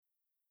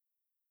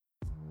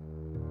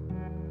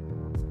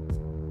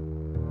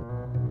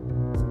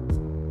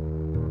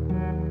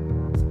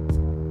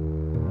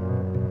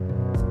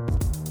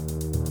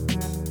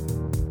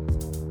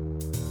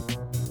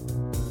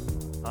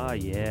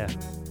Yeah.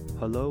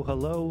 Hello,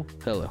 hello.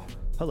 Hello.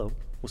 Hello.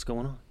 What's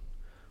going on?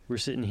 We're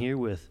sitting here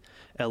with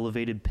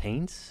Elevated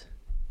Paints,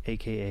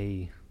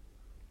 aka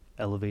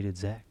Elevated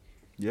Zach.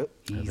 Yep.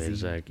 Elevated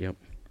Zach, yep.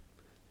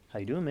 How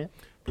you doing, man?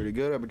 Pretty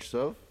good. How about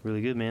yourself?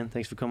 Really good, man.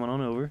 Thanks for coming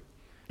on over.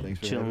 Thanks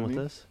for chilling having with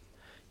me. us.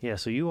 Yeah,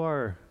 so you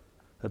are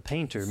a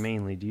painter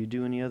mainly. Do you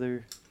do any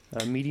other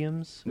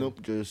mediums?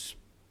 Nope, just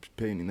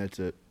painting. That's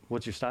it.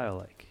 What's your style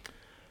like?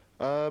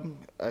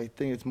 I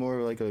think it's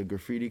more like a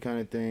graffiti kind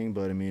of thing,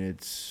 but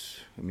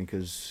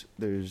because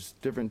there's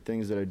different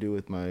things that I do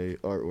with my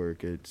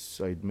artwork.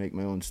 I make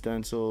my own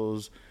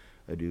stencils.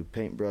 I do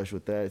paintbrush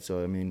with that.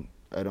 So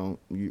I don't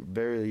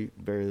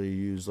barely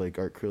use like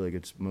acrylic.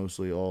 It's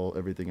mostly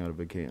everything out of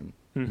a can.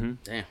 Mm-hmm.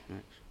 Damn.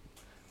 Nice.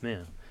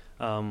 Man.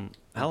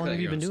 How long have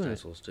you been doing it?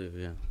 Stencils too,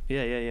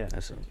 yeah. Yeah.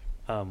 That's it.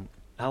 How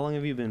long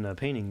have you been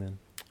painting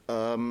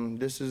then?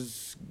 This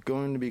is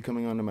going to be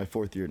coming on to my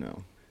 4th year now.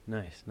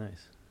 Nice.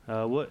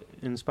 What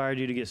inspired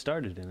you to get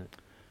started in it?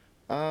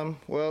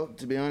 Well,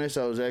 to be honest,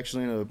 I was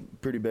actually in a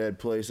pretty bad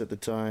place at the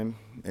time,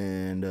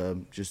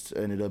 and just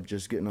ended up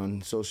just getting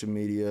on social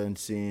media and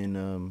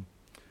seeing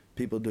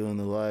people doing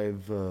the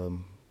live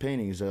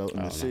paintings out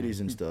in the cities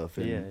and stuff.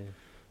 And Yeah.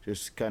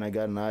 just kind of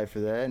got an eye for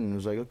that and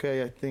was like,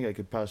 okay, I think I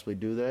could possibly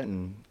do that.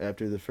 And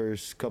after the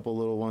first couple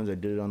little ones, I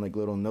did it on like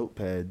little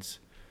notepads.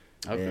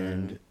 Okay.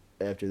 And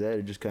after that,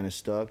 it just kind of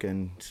stuck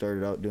and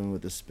started out doing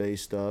with the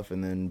space stuff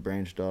and then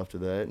branched off to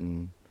that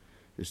and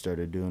just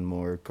started doing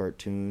more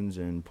cartoons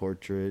and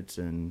portraits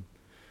and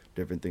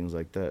different things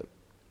like that.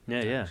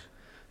 Yeah.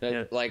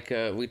 Like,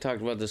 we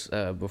talked about this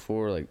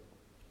before, like,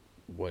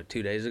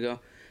 2 days ago?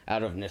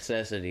 Out of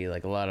necessity,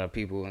 like, a lot of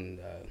people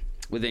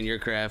within your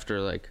craft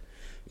or, like,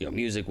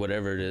 music,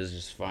 whatever it is,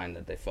 just find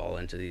that they fall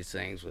into these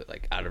things with,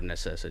 like, out of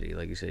necessity.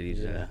 Like you said,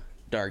 you're in a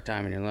dark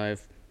time in your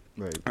life.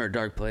 Right. Or a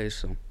dark place,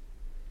 so.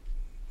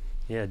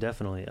 Yeah,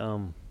 definitely.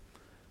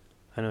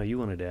 I know you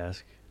wanted to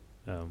ask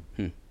about,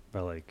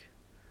 like,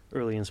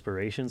 early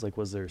inspirations. Like,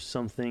 was there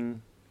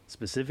something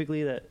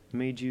specifically that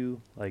made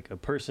you, like, a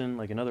person,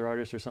 like another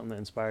artist or something that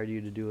inspired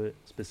you to do it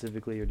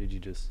specifically, or did you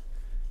just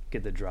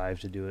get the drive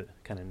to do it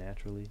kind of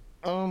naturally?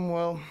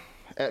 Well,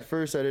 at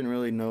first I didn't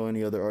really know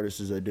any other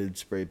artists that did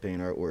spray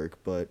paint artwork,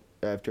 but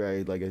after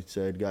I, like I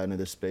said, got into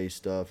the space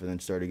stuff and then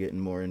started getting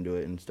more into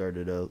it and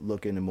started to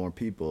look into more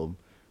people,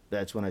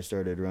 that's when I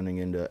started running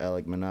into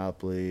Alec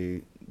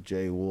Monopoly,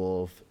 Jay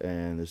Wolf,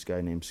 and this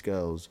guy named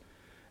Skells.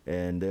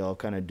 And they all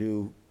kind of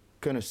do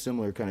kind of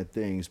similar kind of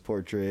things,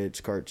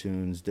 portraits,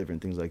 cartoons,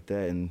 different things like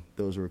that. And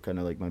those were kind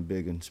of like my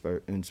big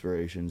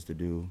inspirations to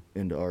do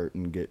into art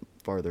and get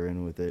farther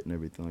in with it and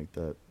everything like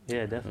that.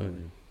 Yeah,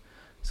 definitely.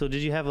 So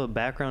did you have a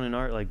background in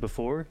art, like,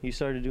 before you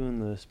started doing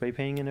the spray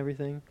painting and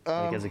everything?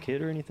 Like, as a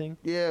kid or anything?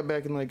 Yeah,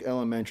 back in like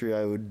elementary,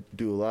 I would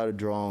do a lot of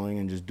drawing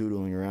and just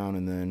doodling around,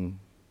 and then,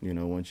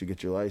 once you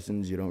get your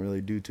license, you don't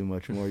really do too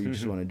much more. You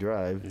just want to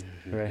drive.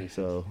 Right.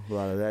 So a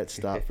lot of that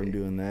stopped from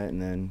doing that,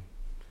 and then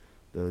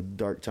the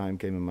dark time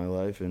came in my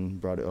life and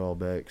brought it all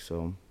back.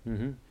 So.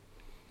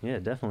 Yeah,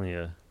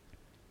 definitely.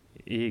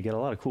 You get a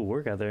lot of cool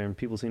work out there, and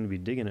people seem to be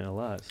digging it a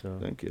lot. So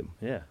Thank you.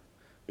 yeah.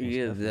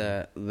 Yeah,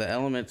 the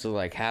elements of,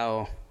 like,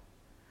 how...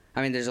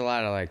 there's a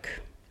lot of, like,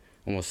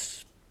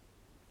 almost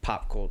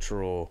pop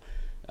cultural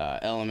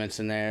elements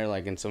in there,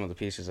 like, in some of the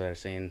pieces that I've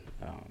seen.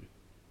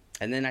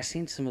 And then I've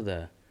seen some of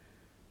the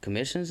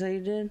commissions that you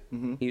did.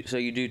 Mm-hmm. So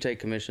you do take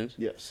commissions?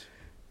 Yes.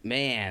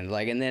 Man,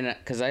 like, and then...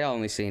 Because I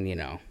only seen,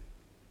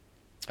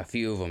 a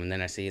few of them, and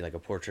then I see, like, a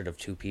portrait of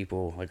two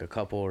people, like a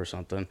couple or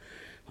something. I'm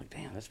like,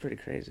 damn, that's pretty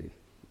crazy.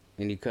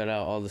 And you cut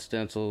out all the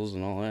stencils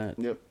and all that.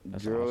 Yep.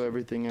 That's Draw awesome.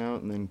 everything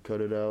out and then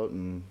cut it out,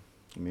 and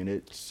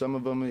some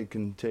of them it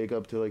can take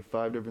up to like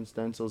 5 different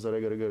stencils that I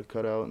gotta go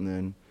cut out, and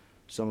then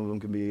some of them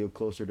can be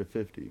closer to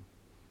 50.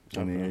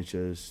 It's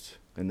just,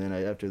 and then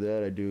after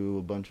that I do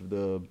a bunch of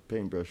the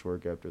paintbrush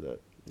work after that.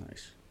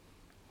 Nice.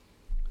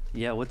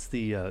 Yeah, what's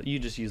the... you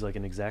just use, like,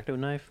 an X-Acto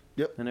knife?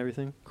 Yep. And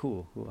everything?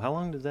 Cool. How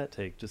long does that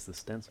take, just the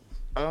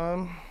stencils?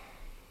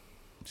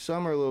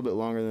 Some are a little bit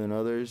longer than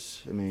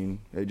others.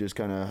 It just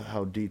kind of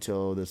how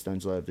detailed the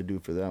stencil I have to do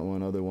for that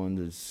one. Other ones,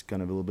 it's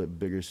kind of a little bit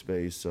bigger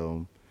space.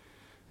 So,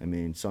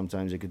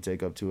 sometimes it could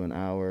take up to an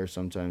hour.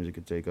 Sometimes it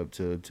could take up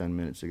to 10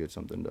 minutes to get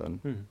something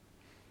done.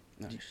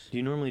 Nice. Do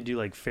you normally do,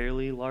 like,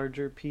 fairly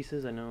larger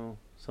pieces? I know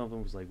some of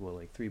them was, like,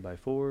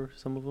 3x4,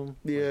 some of them?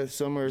 Yeah,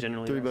 some are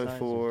generally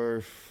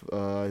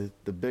 3x4.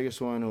 The biggest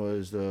one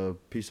was the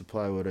piece of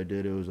plywood I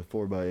did. It was a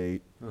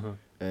 4x8.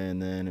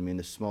 And then,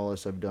 the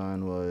smallest I've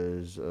done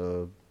was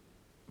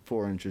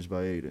 4 inches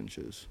by 8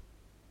 inches.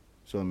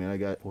 So, I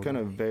got kind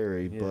of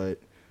vary, but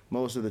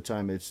most of the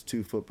time it's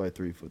 2 foot by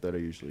 3 foot that I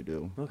usually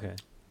do. Okay.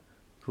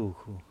 Cool.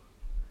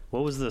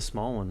 What was the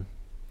small one?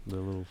 The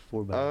little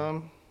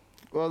 4x8?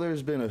 Well,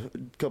 there's been a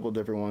couple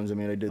different ones. I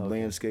did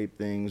landscape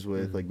things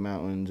with like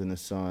mountains and the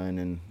sun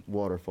and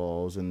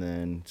waterfalls, and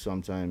then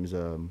sometimes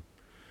I'll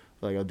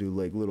do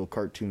like little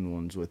cartoon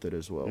ones with it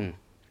as well.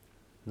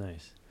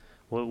 Nice.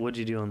 What'd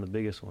you do on the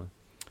biggest one?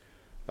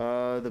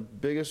 The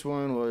biggest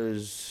one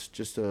was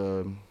just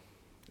a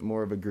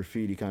more of a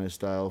graffiti kind of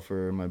style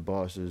for my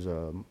boss's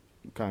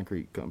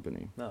concrete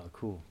company. Oh,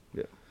 cool.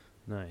 Yeah.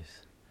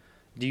 Nice.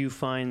 Do you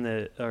find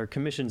that are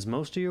commissions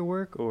most of your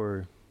work,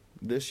 or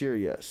This year,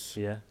 yes.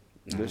 yeah?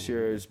 This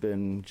year it's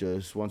been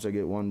just once I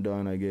get one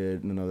done, I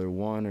get another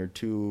one or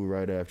two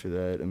right after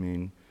that. I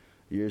mean,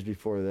 years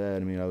before that,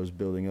 I mean, I was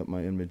building up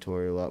my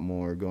inventory a lot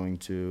more, going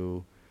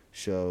to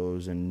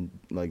shows and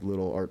like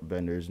little art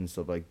vendors and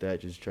stuff like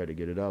that, just try to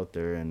get it out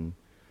there. And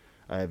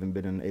I haven't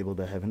been able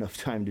to have enough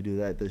time to do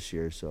that this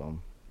year. So,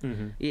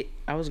 Yeah,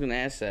 I was gonna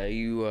ask that. Are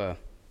you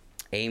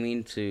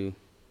aiming to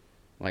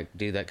like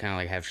do that kind of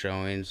like have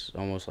showings,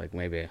 almost like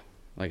maybe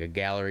like a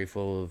gallery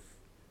full of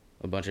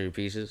a bunch of your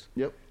pieces?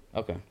 yep.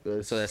 Okay.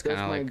 So that's my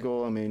kind of like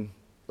goal. I mean,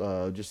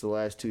 just the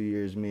last 2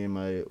 years, me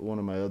and one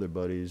of my other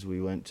buddies,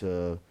 we went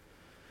to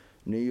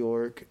New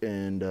York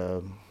and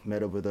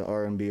met up with an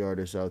R&B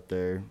artist out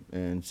there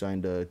and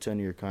signed a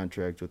 10-year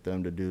contract with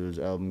them to do his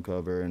album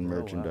cover and Oh, wow.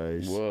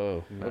 merchandise.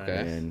 whoa. Nice. Okay.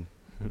 And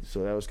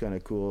so that was kind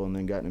of cool. And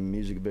then got in a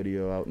music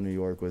video out in New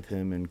York with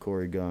him and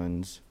Corey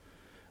Guns.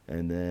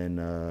 And then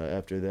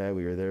after that,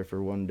 we were there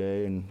for one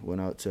day and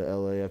went out to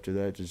LA after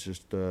that to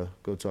just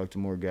go talk to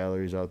more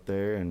galleries out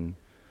there. And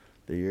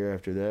the year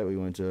after that, we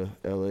went to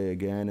LA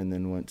again and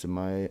then went to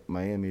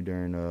Miami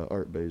during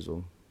Art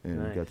Basel. And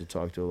Nice. got to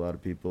talk to a lot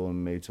of people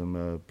and made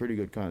some pretty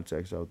good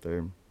contacts out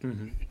there.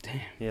 Mm-hmm.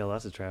 Damn. Yeah,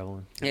 lots of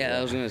traveling. Yeah,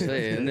 I was gonna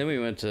say, and then we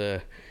went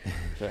to.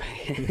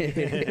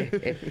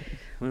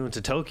 We went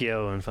to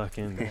Tokyo and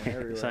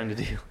fucking signed a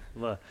deal.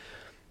 But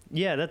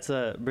yeah, that's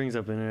brings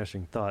up an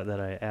interesting thought that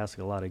I ask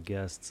a lot of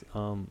guests.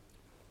 Do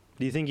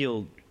you think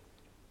you'll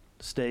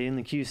stay in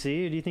the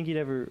QC, or do you think you'd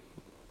ever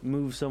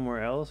move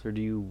somewhere else, or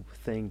do you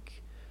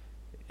think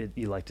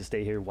you like to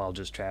stay here while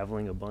just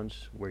traveling a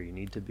bunch where you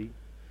need to be?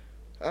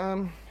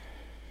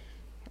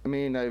 I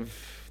mean, I've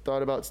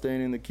thought about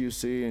staying in the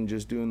QC and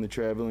just doing the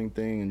traveling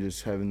thing and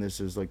just having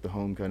this as like the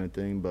home kind of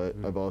thing. But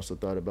I've also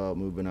thought about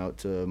moving out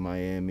to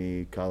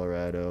Miami,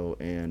 Colorado,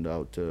 and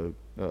out to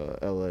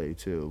LA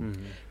too.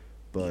 Mm-hmm.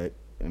 But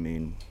I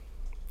mean,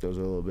 those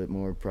are a little bit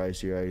more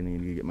pricier. I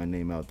need to get my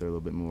name out there a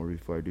little bit more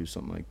before I do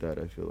something like that,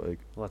 I feel like.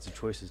 Lots of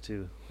choices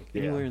too. Like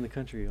Yeah. anywhere in the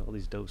country, all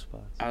these dope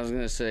spots. I was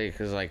gonna say,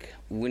 cause like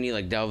when you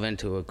like delve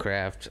into a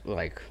craft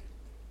like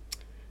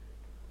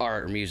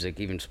art or music,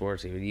 even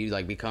sports, even you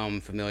like become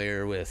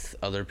familiar with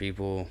other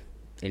people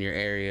in your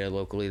area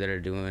locally that are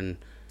doing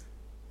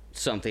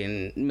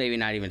something maybe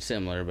not even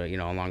similar, but you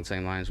know along the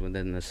same lines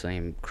within the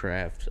same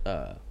craft.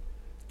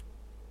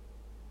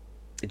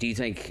 Do you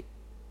think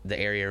the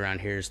area around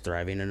here is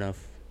thriving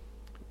enough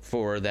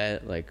for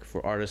that, like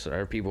for artists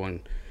or people in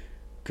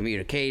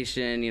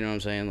communication? You know what I'm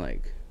saying?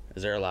 Like,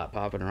 is there a lot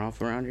popping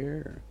off around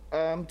here?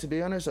 Or? To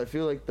be honest, I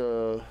feel like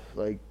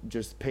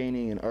just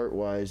painting and art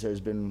wise has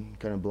been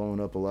kind of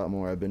blowing up a lot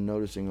more. I've been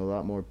noticing a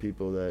lot more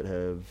people that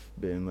have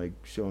been like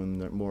showing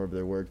more of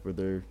their work, but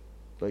they're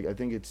like, I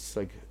think it's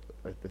like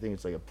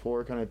a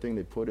pour kind of thing.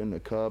 They put in a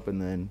cup and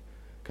then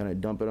kind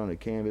of dump it on a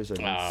canvas. I've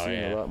been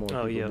seeing a lot more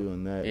people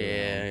doing that.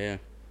 Yeah.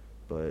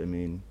 But I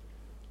mean,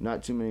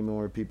 not too many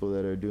more people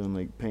that are doing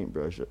like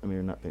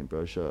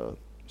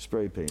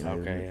spray paint. I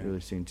haven't really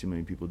seen too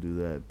many people do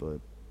that, but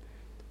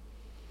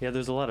Yeah,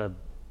 there's a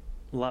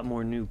lot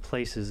more new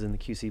places in the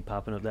QC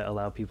popping up that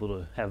allow people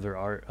to have their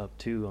art up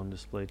too on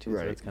display too.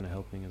 Right. So that's kind of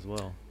helping as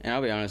well. And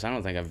I'll be honest, I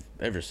don't think I've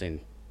ever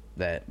seen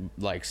that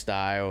like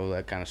style,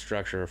 that kind of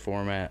structure or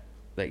format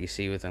that you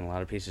see within a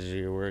lot of pieces of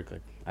your work.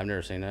 Like I've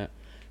never seen that.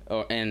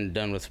 Oh, and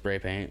done with spray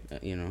paint,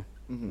 and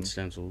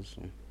stencils.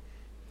 So.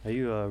 Are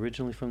you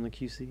originally from the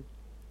QC?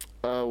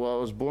 Well,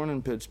 I was born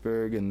in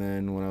Pittsburgh, and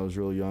then when I was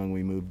real young,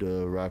 we moved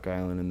to Rock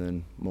Island and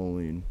then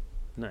Moline.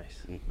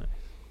 Nice.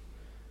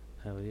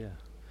 Hell yeah.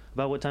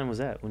 About what time was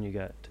that when you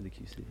got to the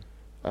QC?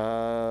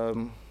 I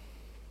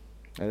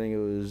think it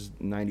was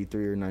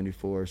 93 or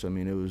 94, so I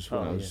mean, it was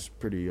when I was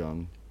pretty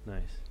young.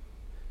 Nice.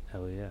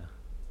 Hell yeah.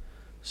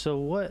 So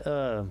what,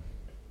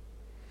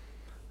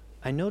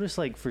 I noticed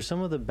like for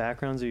some of the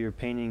backgrounds of your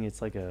painting,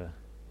 it's like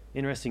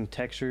interesting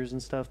textures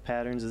and stuff,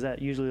 patterns. Is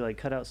that usually like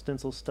cutout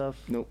stencil stuff?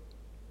 Nope.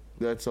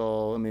 That's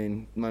all. I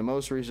mean, my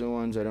most recent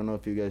ones, I don't know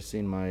if you guys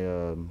seen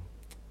my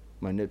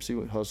my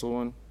Nipsey Hussle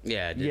one.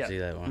 Yeah, I did see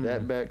that one.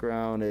 That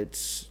background,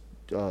 it's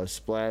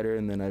splatter,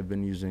 and then I've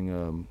been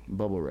using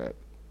bubble wrap.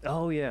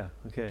 Oh yeah.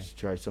 Okay. Just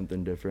try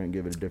something different,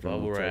 give it a different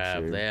Bubble wrap,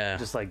 texture. yeah.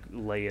 Just like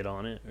lay it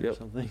on it or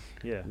something.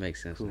 Yeah.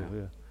 Makes sense Cool. now.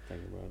 Yeah.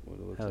 Think about what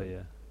it looks Hell like.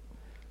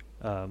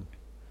 yeah.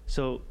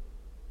 So,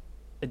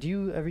 do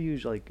you ever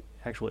use like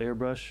actual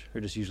airbrush or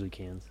just usually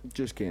cans?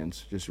 Just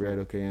cans, just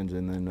rattle cans,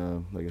 and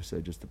then like I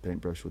said, just the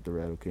paintbrush with the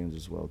rattle cans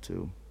as well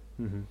too.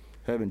 Mm-hmm.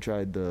 Haven't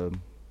tried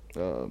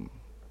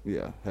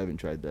haven't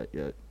tried that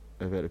yet.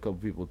 I've had a couple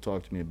people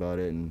talk to me about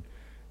it and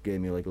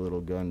gave me like a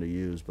little gun to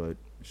use, but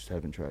just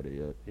haven't tried it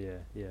yet.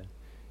 Yeah.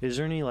 Is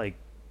there any like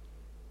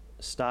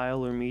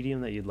style or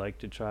medium that you'd like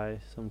to try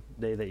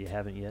someday that you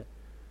haven't yet?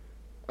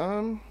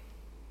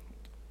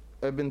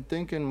 I've been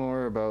thinking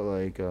more about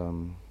like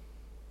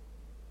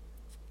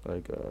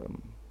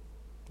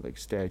like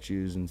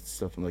statues and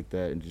stuff like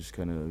that, and just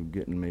kind of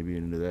getting maybe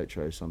into that,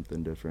 try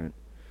something different,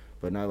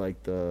 but not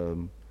like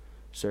the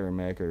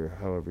ceramic or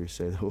however you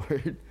say the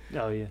word.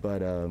 Oh yeah.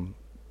 But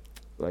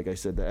like I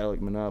said, the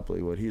Alec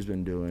Monopoly, what he's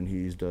been doing,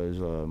 he does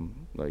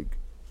like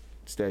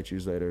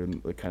statues that are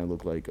kind of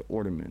look like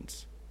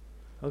ornaments.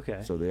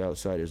 Okay. So the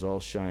outside is all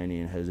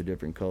shiny and has the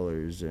different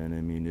colors, and I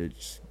mean it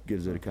just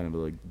gives it a kind of a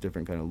like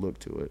different kind of look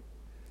to it.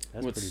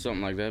 That's What's pretty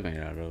something like that made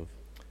out of?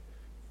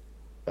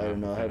 I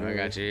don't know. I I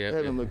got you. Yep.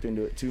 haven't looked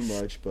into it too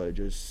much, but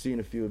just seen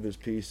a few of his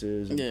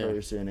pieces in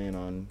person and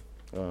on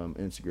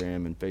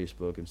Instagram and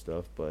Facebook and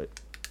stuff. But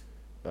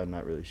I'm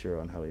not really sure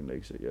on how he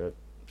makes it yet.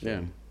 So.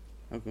 Yeah.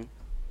 Okay.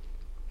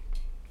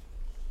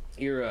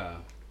 You're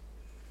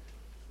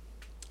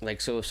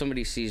like, so if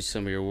somebody sees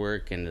some of your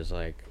work and is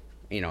like,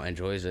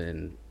 enjoys it,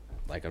 and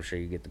like I'm sure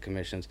you get the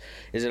commissions,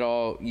 is it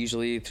all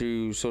usually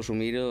through social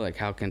media? Like,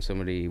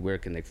 where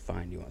can they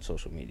find you on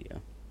social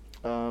media?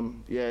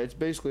 Yeah, it's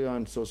basically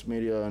on social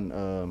media,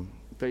 on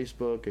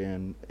Facebook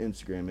and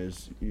Instagram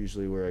is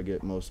usually where I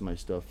get most of my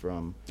stuff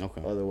from.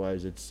 Okay.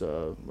 Otherwise, it's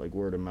like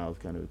word of mouth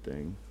kind of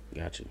thing.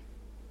 Gotcha.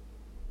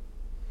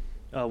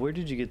 Where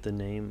did you get the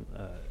name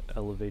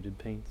Elevated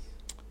Paints?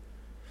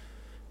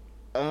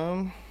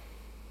 To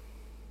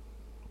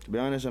be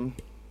honest, I'm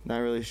not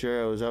really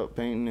sure. I was out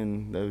painting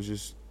and that was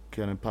just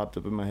kind of popped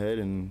up in my head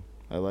and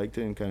I liked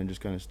it and kind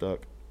of stuck.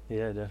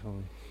 Yeah,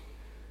 definitely.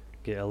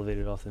 Get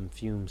elevated off them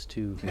fumes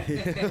too.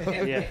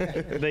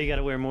 Yeah, but you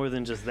gotta wear more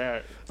than just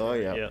that. Oh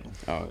yeah. Yeah.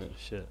 Oh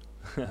Shit.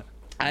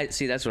 I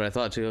see. That's what I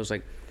thought too. I was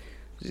like,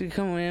 is he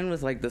coming in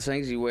with like the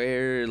things you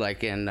wear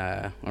like in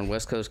on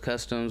West Coast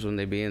Customs when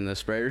they be in the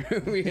spray room?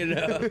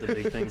 The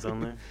big things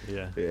on there.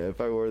 Yeah. Yeah, if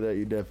I wore that,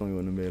 you definitely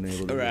wouldn't have been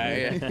able to.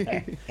 Right.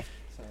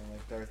 Sound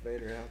like Darth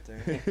Vader out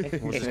there.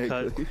 We'll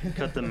just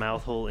cut the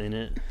mouth hole in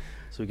it,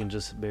 so we can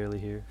just barely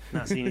hear,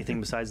 not see anything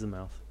besides the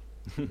mouth.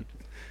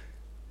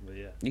 But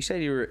yeah. You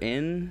said you were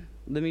in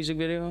the music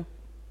video?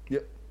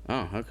 Yep.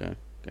 Oh, okay.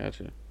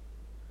 Gotcha.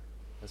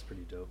 That's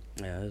pretty dope.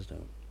 Yeah, that's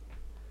dope.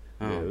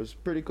 Yeah, it was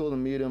pretty cool to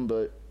meet him,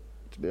 but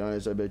to be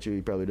honest, I bet you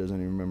he probably doesn't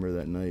even remember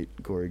that night,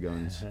 Corey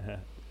Guns.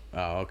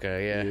 Oh,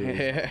 okay,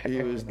 yeah.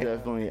 He was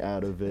definitely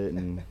out of it,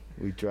 and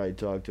we tried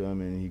to talk to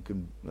him, and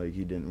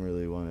he didn't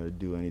really want to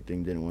do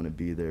anything, didn't want to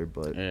be there,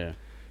 but Yeah.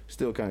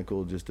 still kind of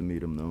cool just to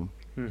meet him, though.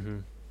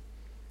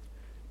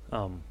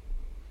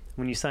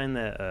 When you signed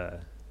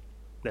that,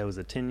 that was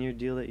a 10-year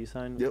deal that you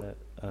signed with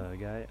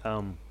that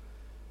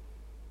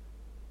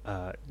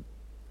guy.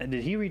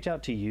 Did he reach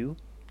out to you?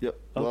 Yep.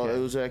 Okay. Well, it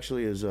was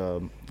actually his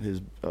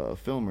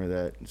filmer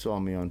that saw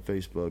me on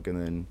Facebook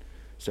and then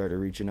started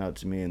reaching out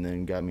to me and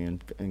then got me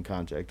in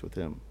contact with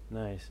him.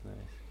 Nice.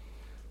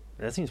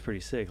 That seems pretty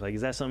sick. Like,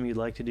 is that something you'd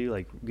like to do?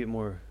 Like, get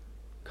more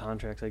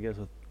contracts, I guess,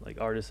 with like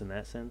artists in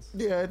that sense?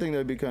 Yeah, I think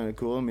that'd be kind of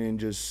cool. I mean,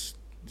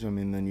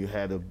 then you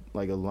have a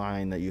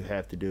line that you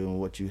have to do and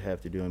what you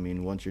have to do. I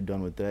mean, once you're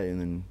done with that, and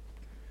then,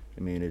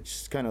 I mean,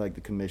 it's kind of like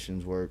the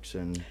commissions works,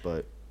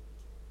 but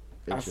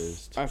it's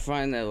just. I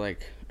find that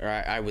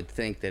I would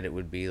think that it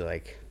would be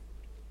like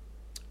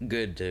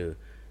good to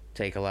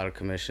take a lot of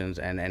commissions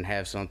and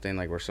have something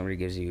like where somebody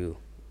gives you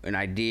an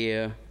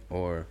idea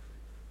or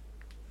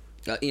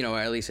or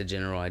at least a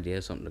general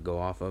idea, something to go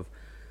off of.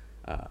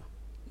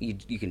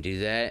 You can do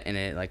that, and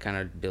it like kind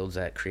of builds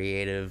that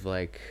creative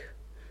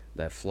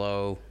that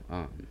flow.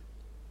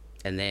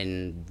 And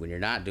then when you're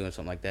not doing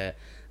something like that,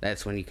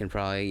 that's when you can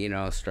probably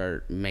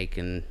start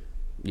making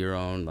your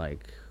own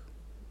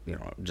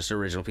just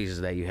original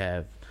pieces that you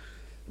have.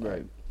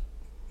 Right.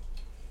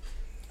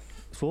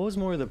 So what was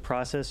more of the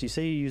process? You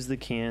say you use the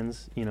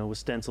cans, with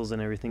stencils and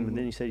everything, but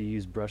then Mhm. you said you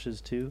use brushes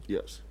too?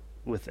 Yes.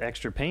 With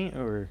extra paint,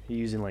 or are you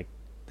using like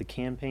the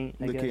can paint,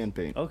 I The guess? can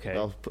paint. Okay.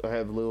 I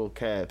have little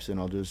caps, and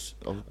I'll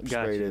spray it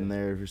Gotcha. in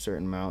there for a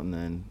certain amount, and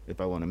then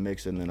if I want to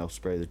mix it, then I'll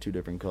spray the two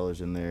different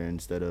colors in there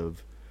instead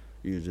of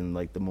using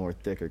like the more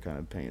thicker kind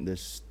of paint.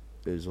 This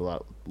is a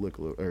lot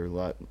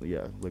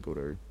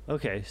liquider.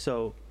 Okay,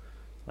 so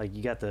like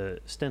you got the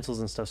stencils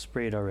and stuff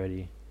sprayed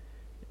already.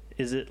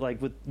 Is it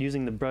like with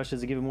using the brush,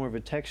 does it give it more of a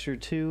texture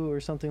too or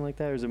something like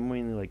that? Or is it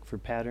mainly like for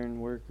pattern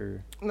work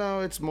or? No,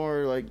 it's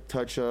more like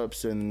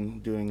touch-ups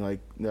and doing like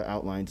the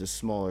outlines of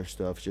smaller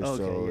stuff, just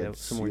Okay, so yeah,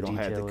 some more you don't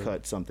have detail to in-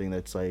 cut something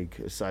that's like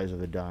the size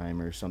of a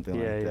dime or something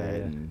Yeah, like yeah, that.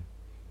 yeah. And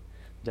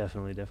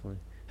Definitely.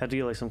 Have to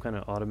get like some kind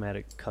of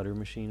automatic cutter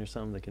machine or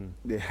something that can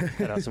yeah,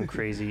 cut out some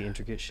crazy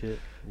intricate shit.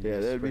 You yeah,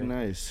 just that'd be spray.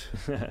 nice.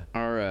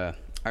 Are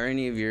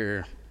any of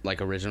your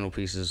original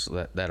pieces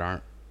that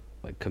aren't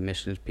like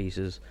commissioned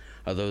pieces,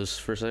 are those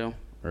for sale,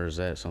 or is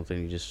that something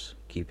you just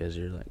keep as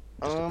your just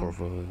a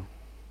portfolio?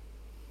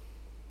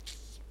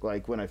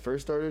 Like when I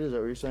first started, is that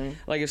what you're saying?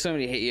 Like if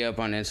somebody hit you up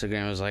on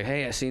Instagram and was like,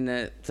 "Hey, I seen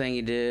that thing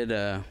you did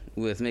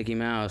with Mickey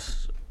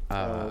Mouse.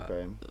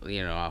 Okay.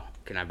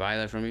 Can I buy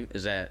that from you?"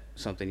 Is that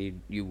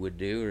something you would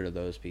do, or are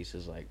those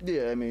pieces like?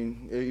 Yeah, I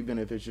mean, even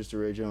if it's just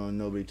original and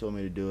nobody told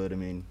me to do it, I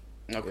mean,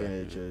 Okay.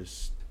 it's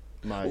just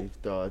my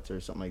thoughts or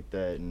something like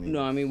that. And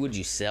No, I mean, would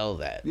you sell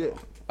that? Yeah.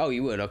 Oh,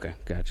 you would. Okay,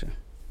 gotcha.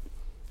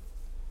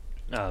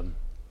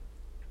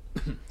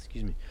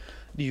 excuse me.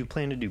 Do you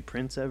plan to do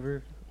prints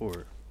ever,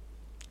 or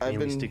I've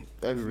mainly been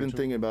stick to I've been original?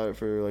 thinking about it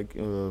for like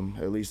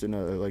at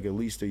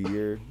least a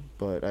year,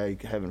 but I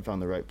haven't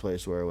found the right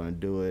place where I want to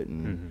do it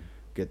and Mhm.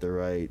 get the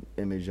right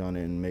image on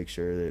it and make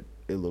sure that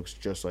it looks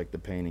just like the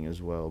painting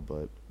as well.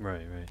 But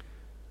Right.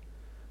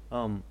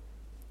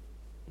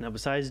 Now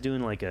besides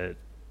doing like a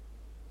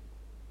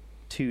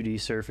 2D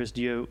surface,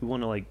 do you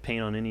want to like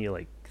paint on any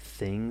like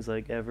things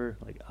like ever,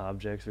 like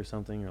objects or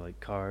something, or like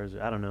cars?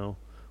 I don't know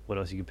what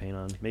else you could paint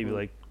on. Maybe Well,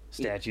 like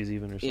statues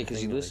even or something. Yeah,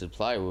 because you like- listed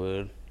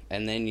plywood,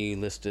 and then you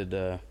listed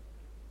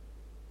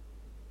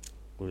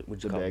what'd you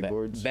The call it? bag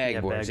boards? Bag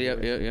Yeah, boards. bag Yep,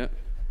 boards. yep, yep.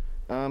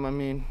 I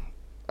mean,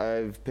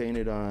 I've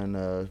painted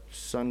on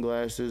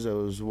sunglasses. That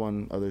was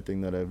one other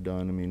thing that I've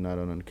done. I mean, not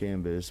on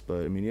canvas,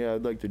 but I mean, yeah,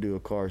 I'd like to do a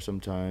car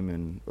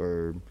sometime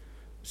or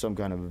some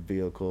kind of a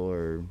vehicle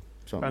or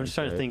something. I'm just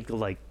like trying to think of,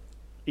 like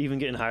even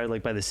getting hired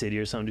like by the city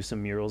or something, do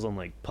some murals on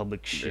like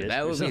public shit.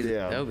 That or would be something.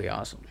 Yeah. that would be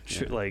awesome.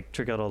 Tr- Yeah. like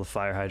trick out all the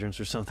fire hydrants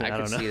or something. I I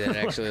don't could know. see that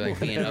actually like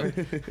being up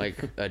like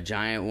a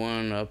giant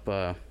one up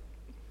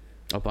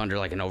under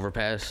like an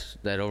overpass,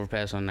 that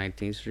overpass on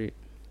 19th Street,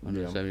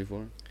 under Yeah.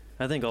 74.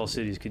 I think all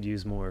cities could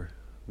use more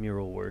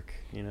mural work.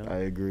 You know, I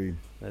agree.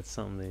 that's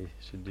something they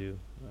should do.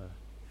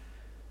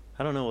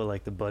 I don't know what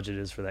like the budget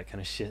is for that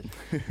kind of shit.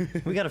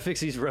 We gotta fix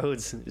these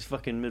roads. This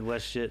fucking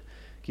Midwest shit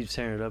keeps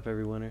tearing it up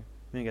every winter.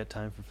 We ain't got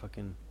time for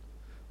fucking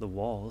the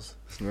walls.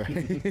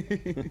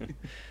 Right.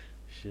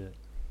 Shit.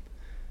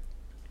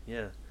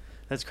 Yeah,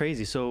 that's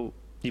crazy. So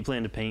you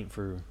plan to paint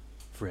for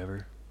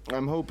forever?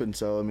 I'm hoping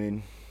so. I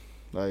mean,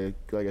 like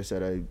I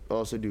said, I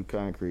also do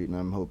concrete, and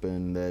I'm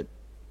hoping that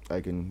I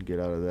can get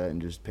out of that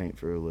and just paint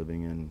for a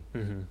living and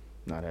Mm-hmm.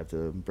 not have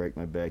to break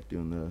my back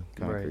doing the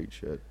concrete Right.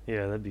 shit.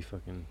 Yeah, that'd be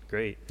fucking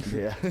great.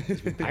 Yeah. I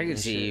could and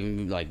see shit.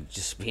 even, like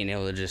just being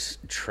able to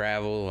just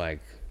travel, like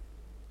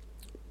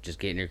just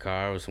get in your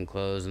car with some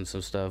clothes and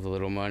some stuff, a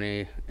little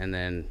money, and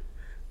then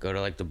go to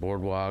like the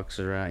boardwalks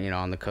around,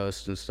 on the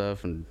coast and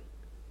stuff, and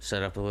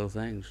set up the little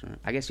things.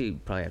 I guess you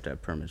probably have to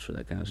have permits for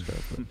that kind of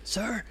stuff. But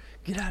Sir,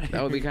 get out of here.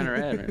 that would be kind of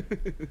rad,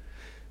 right?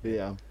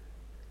 Yeah.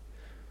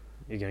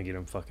 You're gonna get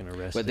him fucking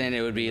arrested. But then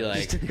it would be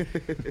like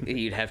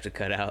you'd have to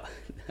cut out.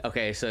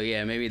 Okay, so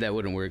yeah, maybe that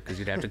wouldn't work because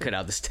you'd have to cut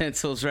out the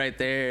stencils right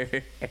there.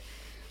 you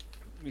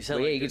But said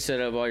yeah, like you could set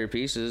up all your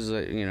pieces.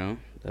 That'd be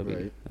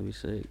Right. that'd be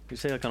sick. you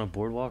say like on a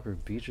boardwalk or a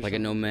beach or Like a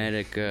something?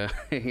 nomadic,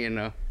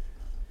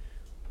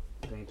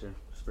 painter,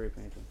 spray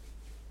painter.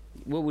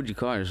 What would you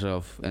call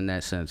yourself in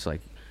that sense?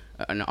 Like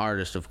an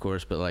artist, of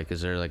course, but like,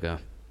 is there like a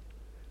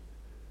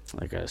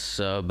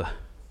sub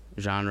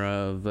genre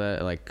of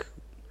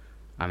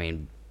I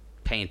mean,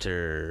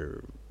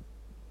 painter,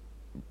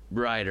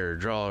 writer,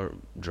 drawer?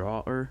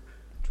 Drawer?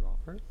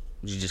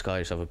 Would you just call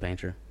yourself a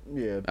painter?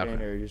 Yeah, Okay,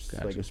 painter, just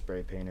like gotcha. a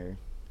spray painter.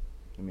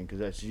 I mean, because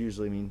that's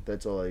usually,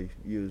 that's all I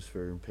use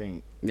for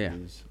paint. Yeah.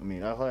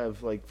 I'll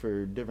have, like,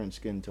 for different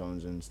skin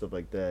tones and stuff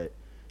like that,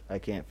 I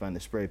can't find the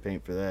spray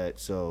paint for that,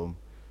 so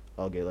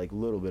I'll get, like, a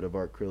little bit of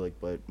acrylic,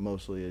 but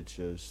mostly it's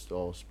just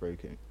all spray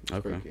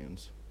Okay.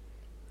 cans.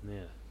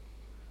 Yeah.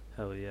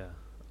 Hell yeah.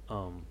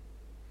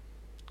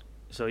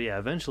 So yeah,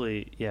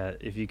 eventually, yeah,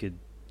 if you could,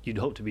 you'd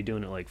hope to be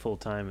doing it like full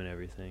time and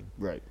everything.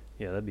 Right.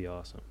 Yeah, that'd be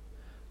awesome.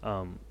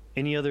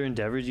 Any other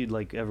endeavors you'd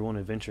like ever want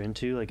to venture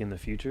into, like in the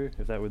future,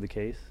 if that were the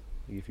case?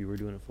 Like if you were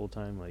doing it full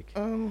time, like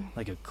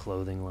a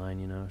clothing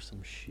line, or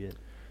some shit.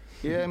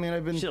 Yeah,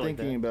 I've been Shit like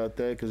thinking about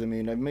that because, I've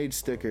made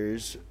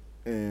stickers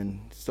and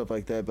stuff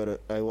like that,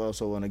 but I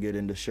also want to get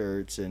into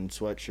shirts and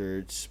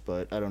sweatshirts,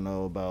 but I don't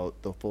know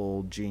about the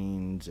full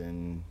jeans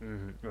and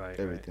Mm-hmm. Right.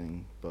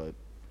 everything, but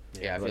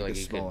Yeah, I feel like like a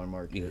you smaller could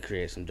market. you could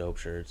create some dope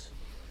shirts.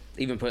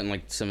 Even putting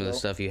like some of the Well,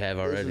 stuff you have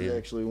this already. is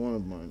actually one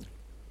of mine.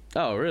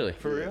 Oh, really?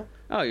 For real?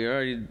 Oh, you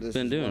already This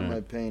been is doing one of my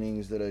it.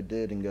 paintings that I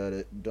did and got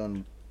it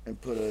done and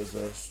put as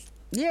a...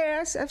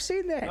 Yeah, I've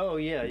seen that. Oh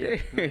yeah, yeah.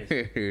 Nice.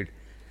 Dude.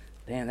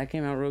 Damn, that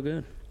came out real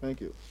good.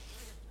 Thank you.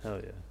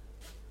 Hell yeah.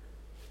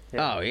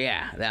 Oh,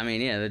 yeah. I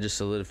mean, yeah, that just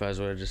solidifies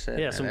what I just said.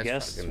 Yeah, man. some That's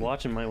guests fucking-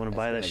 watching might want to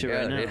buy that that's shit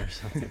gonna right go, now dude. or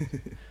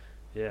something.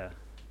 Yeah.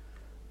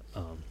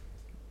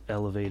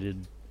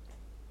 Elevated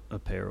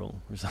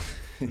apparel or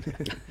something.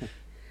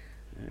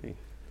 Hey,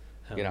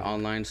 Hell Get an yeah.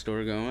 online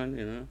store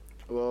going,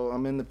 Well,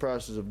 I'm in the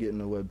process of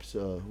getting a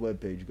web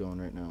page going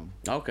right now.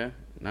 Okay,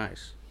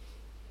 nice.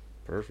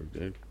 Perfect,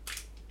 dude.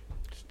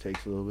 Just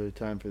takes a little bit of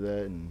time for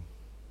that, and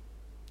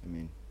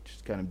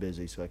just kind of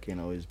busy, so I can't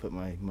always put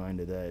my mind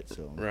to that.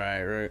 So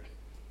Right.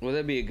 Well,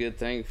 that'd be a good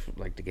thing,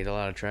 to get a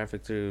lot of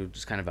traffic through,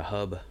 just kind of a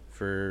hub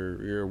for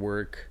your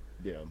work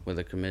yeah, with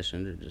a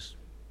commission or just...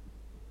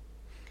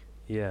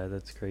 Yeah,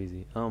 that's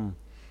crazy.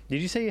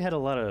 Did you say you had a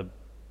lot of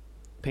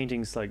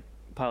paintings like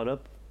piled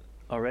up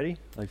already,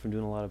 like from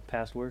doing a lot of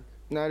past work?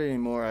 not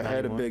anymore. I Not had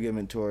anymore? a big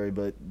inventory,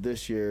 but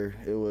this year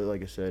it was,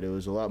 like I said, it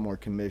was a lot more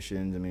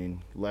commissions.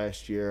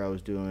 Last year I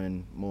was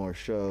doing more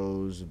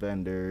shows,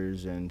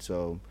 vendors, and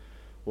so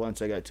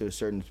once I got to a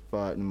certain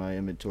spot in my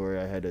inventory,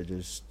 I had to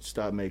just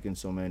stop making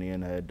so many,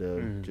 and I had to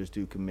Mhm. just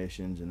do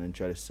commissions and then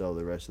try to sell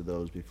the rest of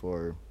those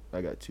before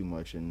I got too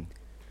much and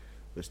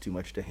was too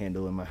much to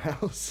handle in my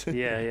house.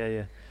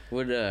 Yeah.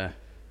 What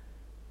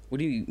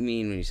do you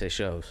mean when you say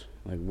shows?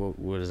 Like,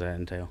 what does that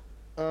entail?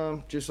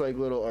 Just like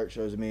little art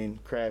shows. I mean,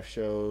 craft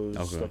shows,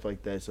 Okay. stuff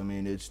like that. So I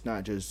mean, it's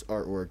not just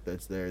artwork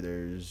that's there.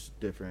 There's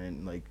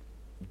different like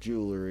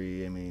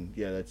jewelry. I mean,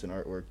 yeah, that's an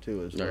artwork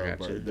too as I well.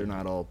 gotcha. But they're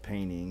not all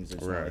paintings.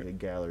 It's not Right. like a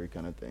gallery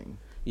kind of thing.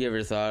 You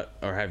ever thought,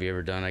 or have you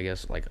ever done, I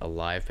guess, like a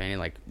live painting?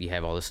 Like, you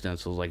have all the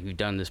stencils, like you've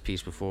done this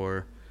piece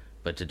before,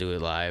 but to do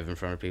it live in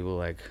front of people,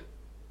 like...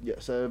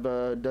 Yes, I've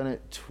done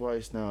it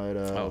twice now at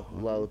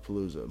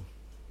Lollapalooza.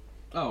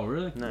 Oh,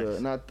 really? Nice.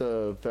 Not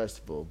the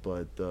festival,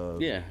 but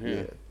Yeah.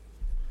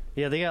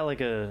 Yeah, they got like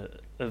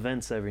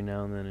events every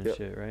now and then and Yep.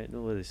 shit, right?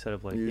 What they set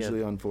up like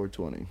usually on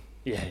 420.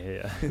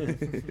 Yeah.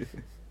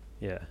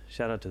 Yeah.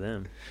 Shout out to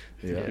them.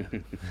 Yeah.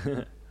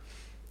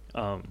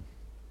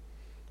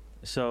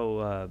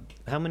 So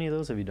how many of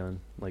those have you done,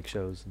 like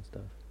shows and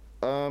stuff?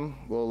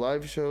 Well,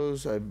 live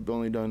shows, I've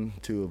only done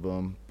 2 of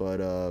them, but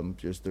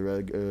just the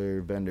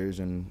regular vendors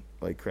and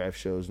like craft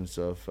shows and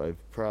stuff, I've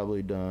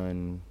probably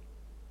done,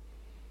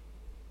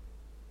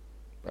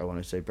 I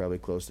want to say probably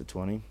close to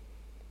 20.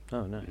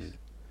 Oh, nice.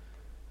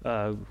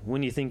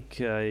 When do you think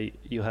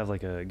you'll have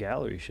like a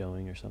gallery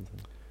showing or something?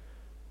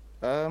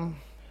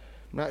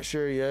 Not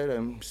sure yet.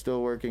 I'm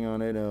still working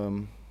on it.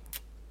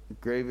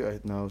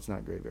 Graveyard? No, it's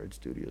not Graveyard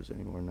Studios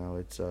anymore. Now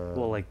it's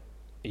Well, like,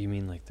 you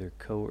mean like their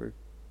co-work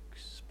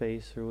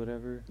space or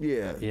whatever?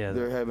 Yeah, Yeah,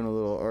 they're having a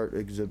little art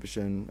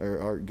exhibition or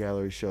art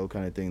gallery show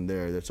kind of thing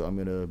there. That's I'm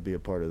gonna be a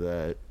part of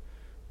that.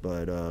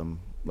 But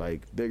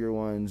like bigger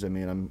ones, I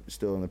mean, I'm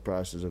still in the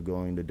process of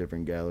going to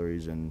different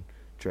galleries and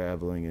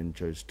traveling and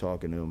just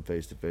talking to them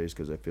face to face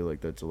because I feel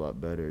like that's a lot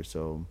better.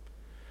 So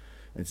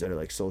instead of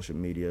like social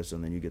media, so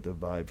then you get the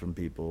vibe from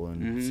people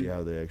and see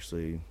how they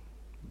actually.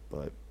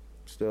 But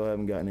still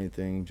haven't gotten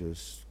anything.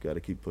 Just got to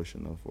keep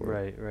pushing though for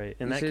it. Right.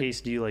 In You that said-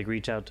 case, do you like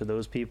reach out to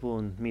those people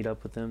and meet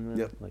up with them? Then?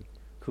 Yep. Like,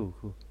 cool.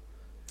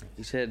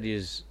 You said you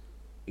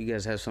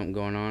guys have something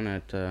going on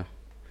at the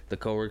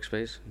co-work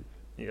space?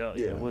 Yeah.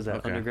 Yeah. What was that?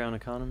 Okay. Underground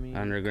Economy?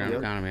 Underground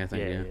Yep. Economy, I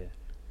think, yeah.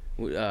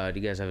 Yeah. Do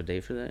you guys have a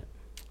date for that?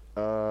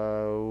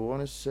 I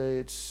want to say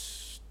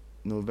it's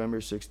November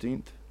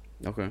 16th.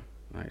 Okay,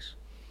 nice.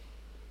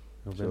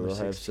 November So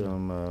they'll have 16th.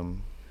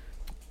 some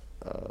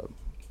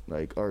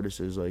like artists,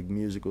 like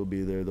music will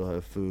be there. They'll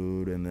have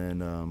food, and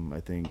then I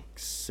think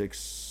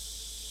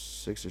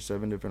six or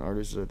seven different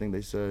artists, I think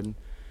they said,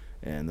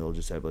 and they'll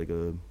just have like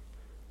a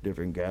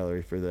different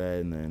gallery for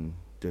that, and then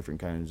different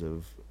kinds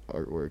of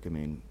artwork. I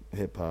mean,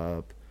 hip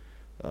hop,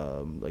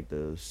 like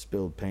the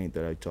spilled paint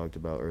that I talked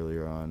about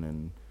earlier on,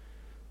 and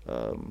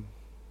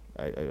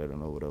I don't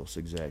know what else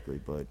exactly,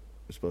 but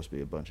it's supposed to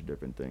be a bunch of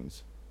different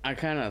things. I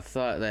kind of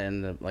thought that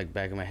in the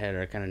back of my head,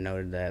 or I kind of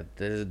noted that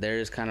there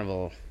is kind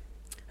of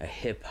a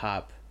hip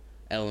hop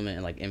element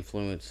and like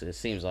influence. It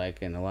seems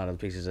like in a lot of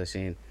the pieces I've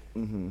seen.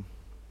 Mm-hmm.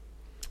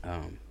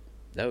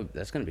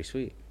 That's gonna be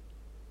sweet.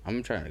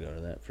 I'm trying to go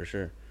to that for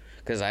sure,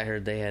 because I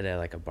heard they had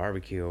like a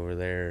barbecue over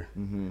there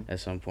Mm-hmm. at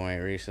some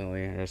point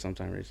recently or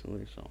sometime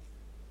recently. So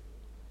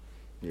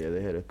Yeah,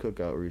 they had a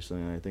cookout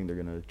recently, and I think they're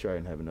gonna try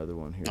and have another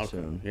one here Okay,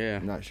 soon. yeah.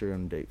 I'm not sure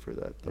on the date for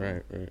that though.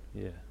 right.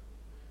 Yeah.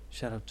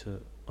 Shout out to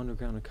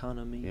Underground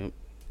Economy, Yep.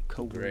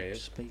 co-work Grave.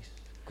 space,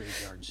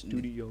 Graveyard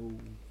Studio.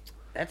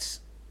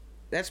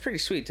 That's pretty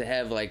sweet to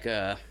have like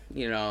a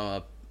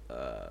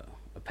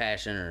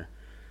passion or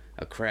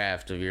a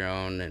craft of your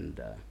own,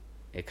 and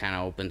it kind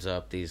of opens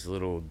up these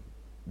little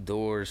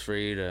doors for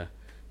you to,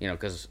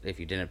 because if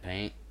you didn't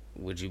paint,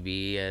 would you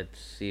be at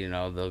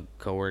the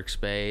co-work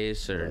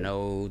space or Right.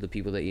 know the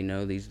people that you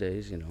know these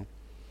days?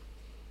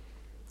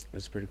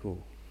 It's pretty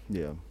cool.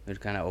 Yeah. It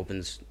kind of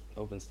opens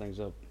things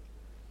up.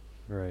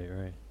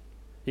 Right.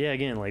 Yeah,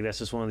 again, like that's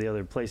just one of the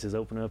other places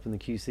open up in the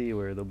QC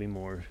where there'll be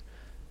more,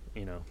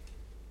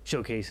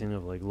 showcasing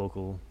of like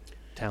local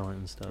talent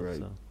and stuff. Right.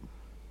 So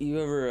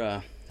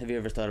Have you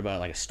ever thought about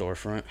like a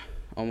storefront?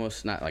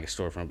 Almost not like a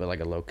storefront, but like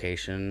a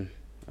location,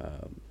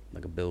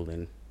 like a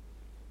building.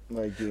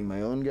 Like doing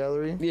my own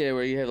gallery. Yeah,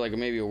 where you have like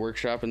maybe a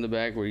workshop in the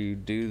back where you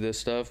do this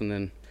stuff, and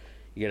then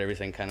you get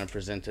everything kind of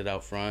presented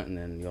out front, and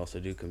then you also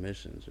do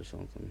commissions or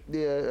something.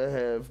 Yeah, I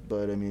have,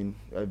 but I mean,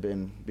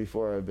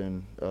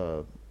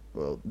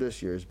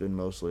 this year's been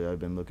mostly I've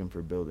been looking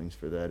for buildings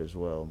for that as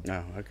well.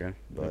 Oh, okay.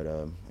 But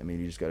I mean,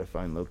 you just got to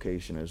find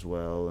location as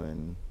well,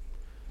 and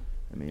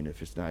I mean,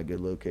 if it's not a good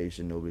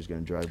location, nobody's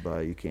gonna drive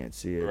by. You can't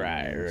see it.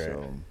 Right.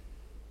 So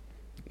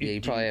Yeah,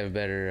 you probably have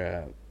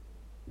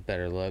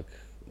better luck,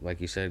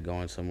 like you said,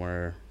 going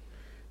somewhere.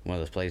 One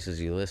of those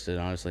places you listed,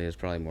 honestly, is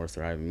probably more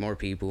thriving. More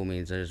people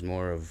means there's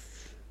more of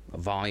a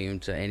volume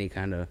to any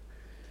kind of,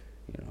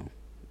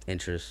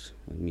 interest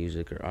in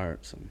music or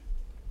art. So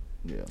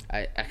yeah.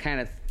 I kind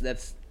of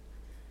that's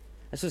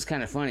what's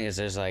kind of funny is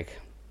there's like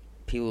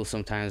people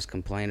sometimes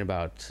complain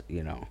about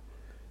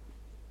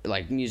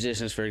like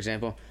musicians, for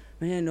example.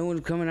 Man, no one's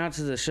coming out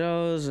to the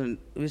shows, and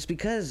it's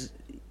because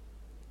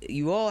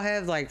you all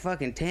have like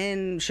fucking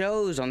 10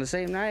 shows on the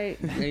same night.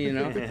 What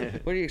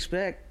do you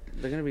expect?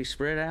 They're gonna be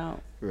spread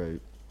out. Right.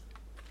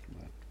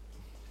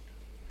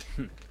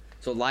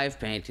 So live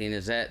painting,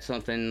 is that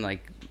something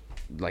like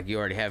you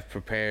already have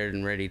prepared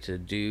and ready to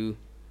do?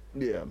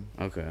 Yeah.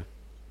 Okay.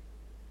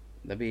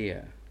 That'd be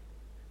I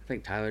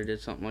think Tyler did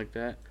something like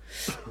that.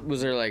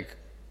 Was there like,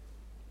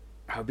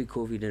 how'd be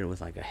cool if you did it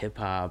with like a hip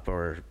hop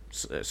or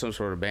some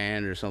sort of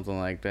band or something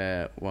like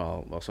that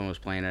while someone's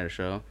playing at a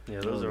show? Yeah,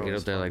 those are Get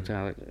always up there fun. like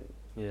Tyler.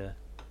 Yeah.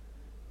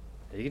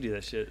 Yeah, you could do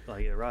that shit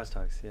like at Ross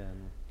Talks, yeah.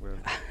 And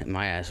wherever.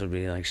 My ass would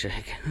be like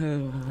shake.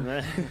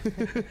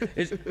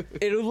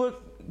 It'll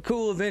look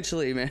cool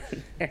eventually, man.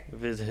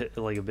 If it's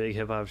like a big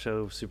hip hop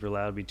show, super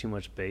loud, it'd be too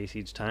much bass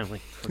each time.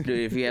 Like, Dude,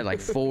 if you had like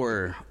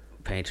 4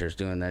 painters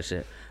doing that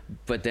shit,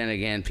 but then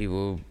again,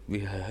 people would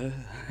be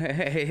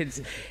if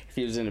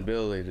he was in a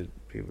building,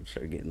 people would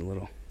start getting a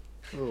little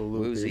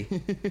woozy,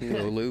 a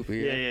little loopy.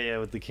 yeah,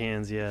 with the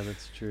cans, yeah,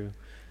 that's true.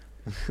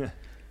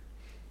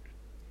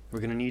 We're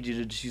gonna need you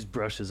to just use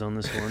brushes on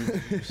this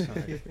one.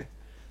 Sorry.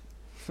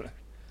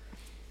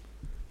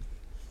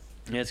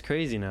 Yeah, it's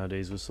crazy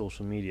nowadays with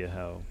social media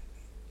how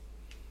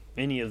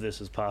any of this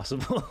is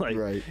possible. Like,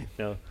 Right. you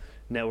know,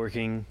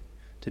 networking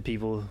to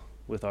people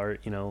with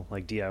art, you know,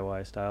 like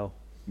DIY style,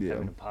 Yeah.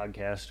 having a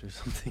podcast or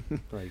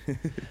something. Like,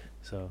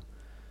 so,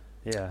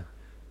 yeah.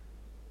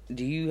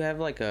 Do you have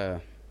like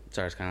a?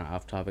 Sorry, it's kind of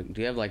off topic.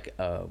 Do you have like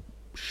a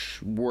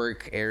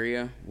work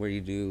area where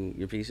you do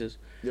your pieces?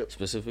 Yep.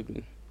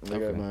 Specifically. I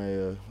got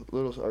my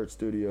little art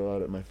studio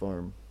out at my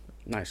farm.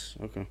 Nice.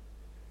 Okay.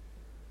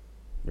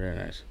 Very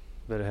nice.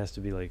 But it has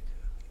to be like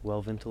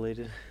well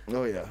ventilated.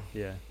 Oh yeah.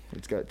 Yeah.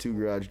 It's got 2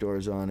 garage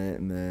doors on it,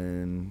 and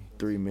then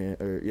 3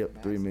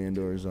 main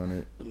doors on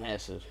it.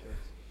 Massive.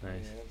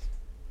 Nice. Yeah, it's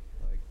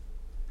like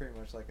pretty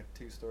much like a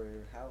 2-story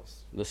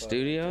house. The but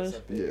studio just is?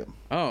 a big- Yeah.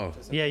 Oh.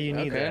 just a Yeah, big you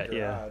need Okay. that.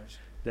 Yeah, garage.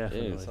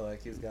 definitely. So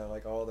like he's got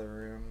like all the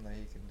room that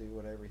he can do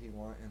whatever he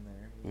want in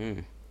there.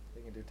 Mm.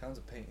 He can do tons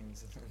of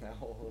paintings in that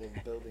whole little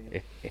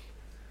building.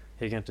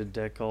 You got to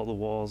deck all the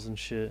walls and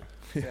shit.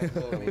 He's got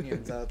little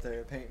minions out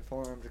there painting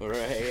for him.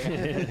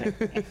 Right.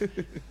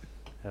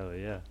 Hell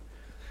yeah.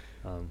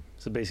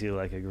 So basically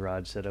like a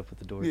garage setup with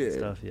the doors and Yeah.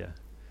 stuff. Yeah.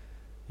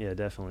 Yeah,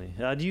 definitely.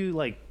 Do you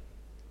like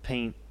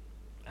paint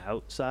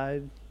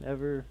outside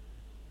ever?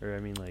 Or I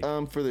mean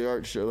like For the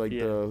art show, like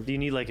yeah. Do you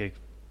need like a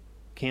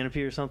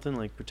canopy or something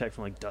like protect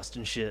from like dust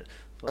and shit?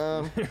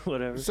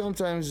 Whatever.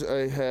 sometimes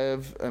I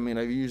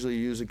usually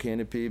use a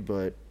canopy,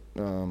 but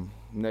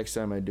next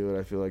time I do it,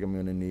 I feel like I'm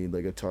gonna need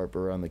like a tarp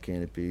around the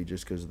canopy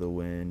just because of the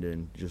wind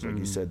and just like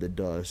you said, the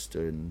dust.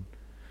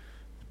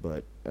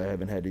 But I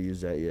haven't had to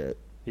use that yet.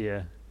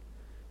 Yeah.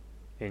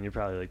 And you're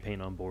probably like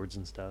painting on boards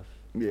and stuff.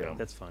 Yeah.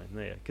 That's fine.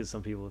 Yeah, because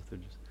some people, if they're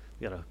just,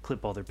 you gotta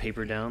clip all their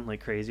paper down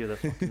like crazy or that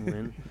fucking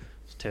wind,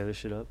 just tear this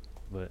shit up.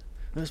 But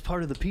that's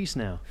part of the piece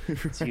now.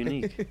 It's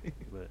unique.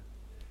 But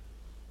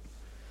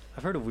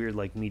I've heard of weird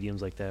like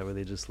mediums like that where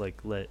they just like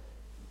let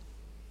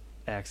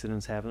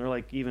accidents happen, or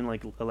like even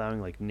like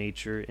allowing like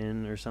nature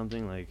in or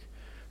something. Like,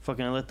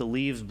 fucking, I let the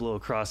leaves blow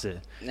across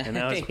it, and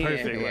now it's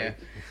perfect. Yeah. Like,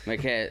 My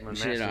cat My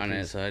shit on it,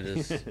 masterpiece. so I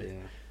just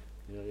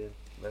yeah.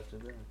 left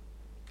it there.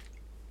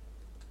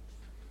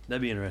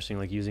 That'd be interesting,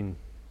 like using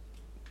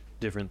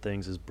different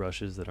things as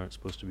brushes that aren't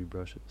supposed to be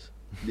brushes.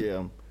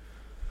 Yeah.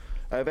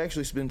 I've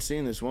actually been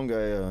seeing this one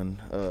guy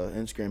on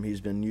Instagram.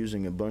 He's been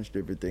using a bunch of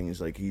different things.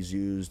 Like he's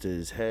used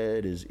his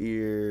head, his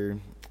ear,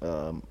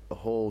 a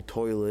whole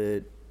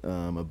toilet,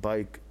 a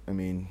bike. I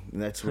mean,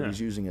 and that's what he's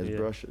using as Yeah.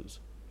 brushes.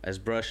 As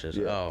brushes.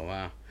 Yeah. Oh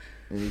wow.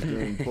 And he's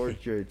doing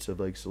portraits of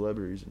like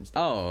celebrities and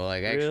stuff. Oh,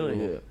 like actually.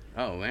 Really? Yeah.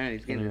 Oh man,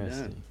 he's getting it done.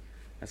 Interesting.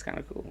 That's kind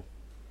of cool.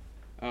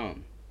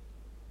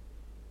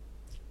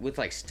 With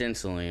like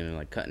stenciling and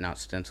like cutting out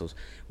stencils,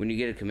 when you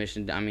get a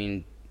commission, I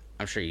mean,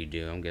 I'm sure you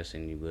do. I'm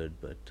guessing you would,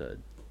 but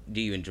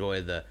do you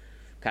enjoy the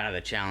kind of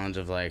the challenge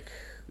of like,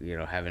 you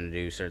know, having to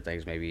do certain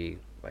things? Maybe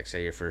like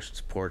say your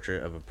first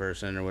portrait of a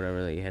person or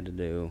whatever that you had to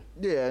do.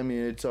 Yeah, I mean,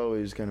 it's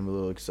always kind of a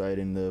little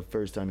exciting the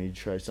first time you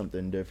try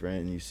something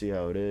different and you see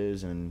how it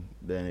is, and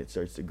then it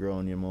starts to grow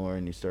on you more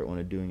and you start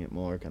wanting to doing it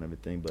more, kind of a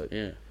thing. But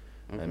Yeah.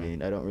 Okay. I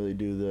mean, I don't really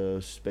do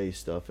the space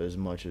stuff as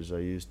much as I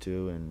used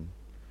to, and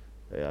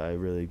yeah, I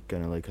really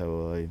kind of like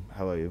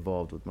how I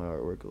evolved with my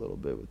artwork a little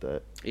bit with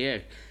that. Yeah,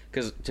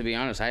 because to be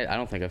honest, I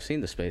don't think I've seen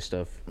the space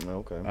stuff.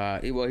 Okay.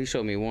 He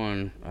showed me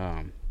one,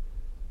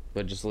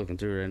 but just looking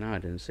through it right now, I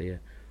didn't see it.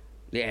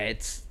 Yeah,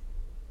 it's.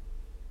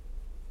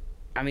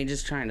 I mean,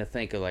 just trying to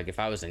think of like if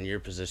I was in your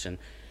position.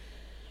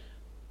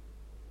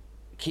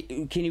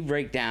 Can you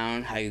break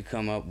down how you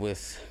come up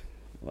with,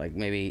 like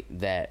maybe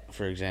that,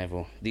 for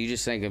example? Do you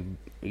just think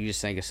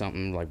of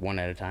something like one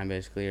at a time,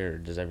 basically, or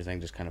does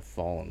everything just kind of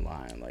fall in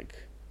line, like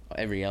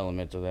every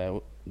element of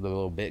that? The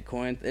little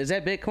Bitcoin, is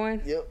that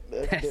Bitcoin? Yep,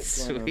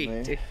 That's Bitcoin on sweet.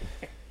 there. Dude.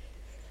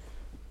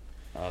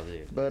 Oh,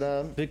 dude. But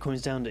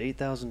Bitcoin's down to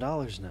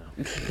 $8,000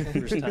 now.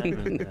 First time,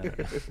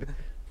 and,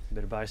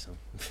 better buy some.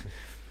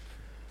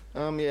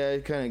 yeah,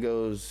 it kind of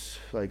goes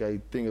like I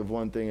think of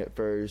one thing at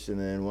first, and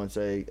then once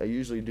I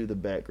usually do the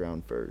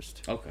background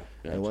first. Okay.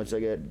 Gotcha. And once I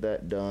get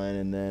that done,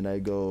 and then I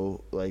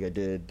go like I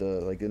did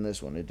like in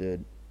this one, I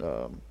did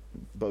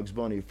Bugs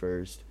Bunny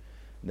first,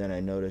 Then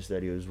I noticed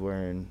that he was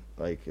wearing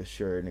like a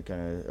shirt and it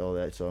kind of all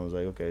that. So I was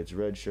like, okay, it's a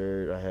red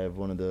shirt. I have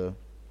one of the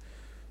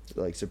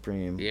like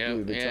Supreme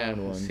Louis Vuitton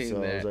ones.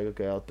 So I was like,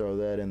 okay, I'll throw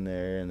that in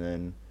there. And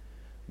then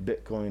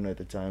Bitcoin at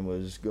the time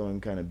was going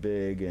kind of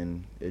big,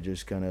 and it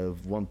just kind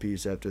of one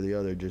piece after the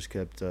other just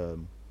kept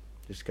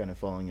just kind of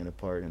falling in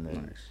apart. And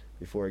then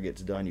before it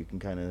gets done, you can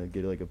kind of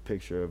get like a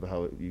picture of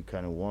how you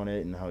kind of want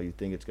it and how you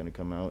think it's going to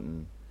come out.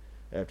 And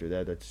after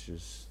that,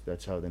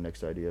 that's how the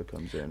next idea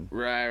comes in.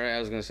 Right. I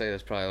was gonna say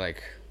that's probably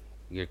like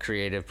your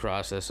creative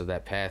process of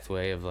that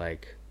pathway of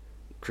like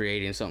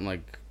creating something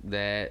like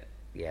that.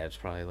 Yeah, it's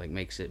probably like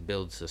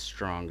builds a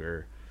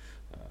stronger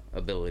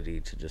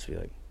ability to just be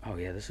like, oh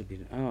yeah, this would be.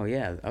 Oh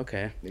yeah,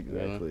 okay.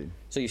 Exactly.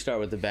 So you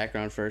start with the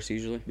background first,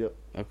 usually. Yep.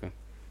 Okay.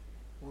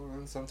 Well,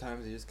 and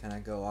sometimes you just kind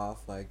of go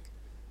off like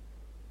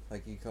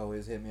you can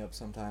always hit me up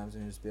sometimes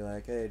and just be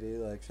like, hey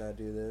dude, like should I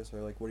do this,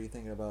 or like what are you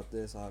thinking about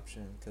this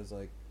option? Because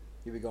like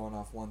you be going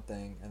off one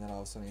thing and then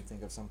all of a sudden you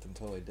think of something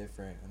totally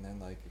different, and then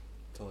like it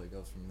totally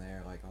goes from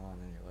there like on,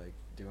 and you're like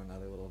doing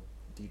other little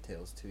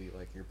details to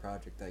like your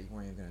project that you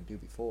weren't even gonna do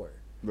before.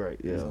 Right.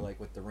 Yeah. So like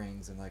with the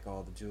rings and like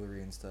all the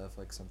jewelry and stuff,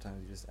 like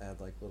sometimes you just add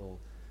like little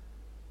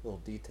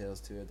details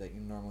to it that you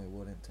normally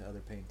wouldn't to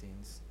other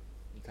paintings.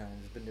 You kind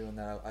of just been doing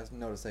that. I've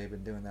noticed that you've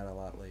been doing that a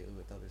lot lately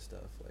with other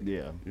stuff. Like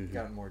Yeah. you've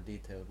gotten more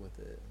detailed with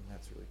it, and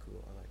that's really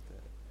cool. I like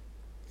that.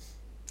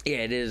 Yeah,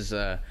 it is.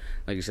 Like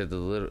you said,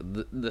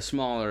 the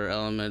smaller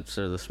elements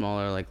or the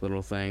smaller like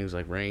little things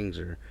like rings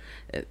or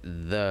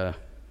the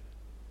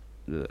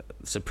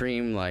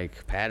Supreme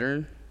like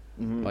pattern,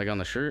 like on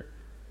the shirt.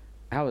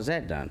 How was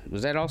that done?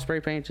 Was that all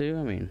spray paint too?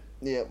 I mean.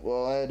 Yeah.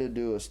 Well, I had to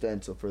do a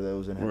stencil for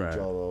those and had to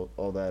draw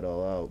all that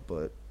out,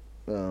 but.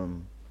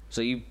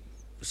 So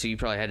you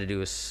probably had to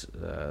do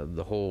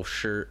the whole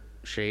shirt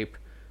shape,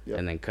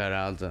 and then cut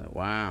out the.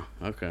 Wow.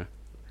 Okay.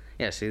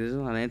 Yeah, see, there's a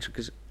lot of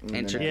intricacy.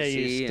 Yeah,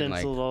 you stenciled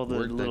like all the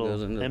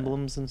little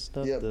emblems and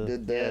stuff. Yep,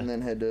 did that, and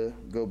then had to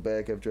go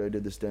back after I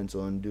did the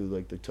stencil and do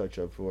like the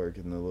touch-up work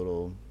and the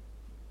little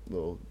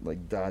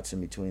like dots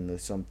in between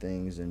some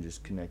things, and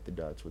just connect the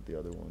dots with the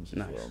other ones as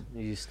well.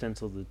 You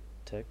stenciled the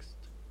text?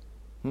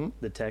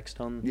 The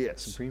text on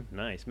Supreme?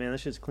 Nice. Man, that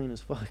shit's clean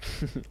as fuck.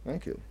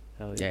 Thank you.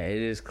 Hell yeah, it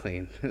is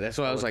clean. That's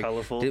why I was like,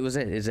 colorful.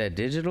 Is that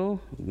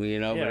digital? You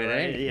know, Yeah, but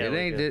right.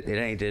 it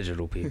ain't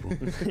digital, people.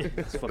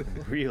 It's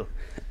fucking real.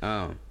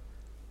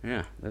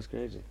 Yeah, that's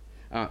crazy.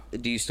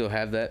 Do you still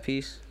have that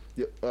piece?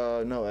 Yeah,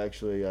 no,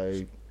 actually,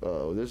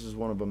 this is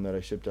one of them that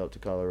I shipped out to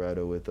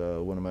Colorado with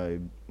one of my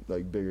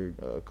like bigger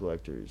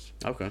collectors.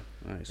 Okay,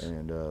 nice.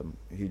 And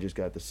he just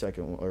got the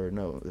second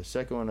one, the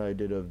second one I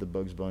did of the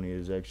Bugs Bunny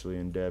is actually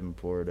in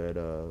Davenport at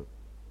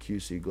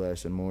QC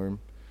Glass and More.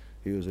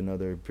 He was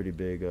another pretty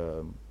big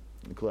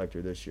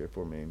collector this year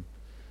for me.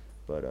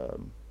 But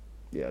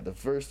yeah, the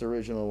first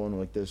original one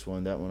like this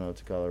one, that went out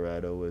to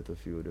Colorado with a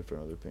few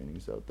different other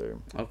paintings out there.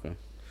 Okay.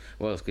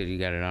 Well, it's good you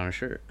got it on a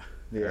shirt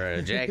or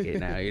a jacket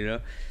now, you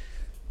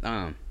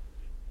know.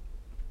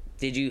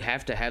 Did you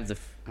have to have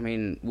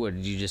what,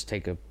 did you just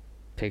take a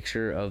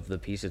picture of the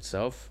piece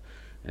itself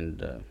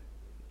and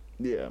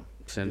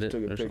send it?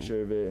 Took a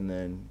picture of it and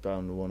then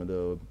found one of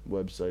the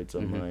websites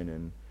online,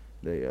 and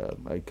they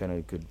I kind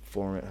of could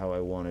form it how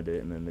I wanted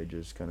it, and then they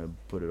just kind of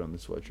put it on the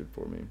sweatshirt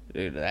for me.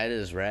 Dude, that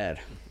is rad.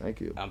 Thank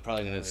you. I'm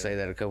probably going to say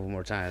that a couple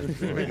more times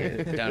before we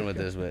get done with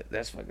this, but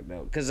that's fucking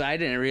dope. Because I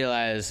didn't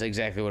realize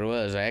exactly what it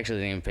was. I actually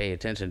didn't even pay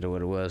attention to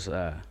what it was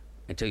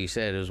until you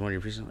said it was one of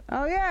your pieces.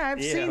 Oh, yeah,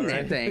 I've seen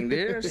that thing,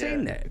 dude. I've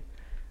seen that.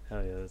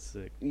 Hell yeah, that's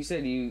sick. You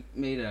said you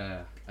made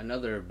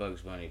another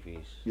Bugs Bunny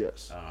piece.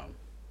 Yes.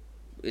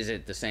 Is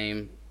it the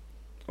same?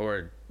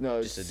 Or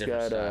no, just a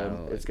different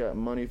style? It's got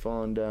money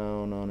falling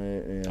down on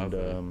it,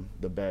 and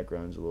the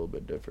background's a little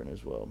bit different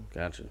as well.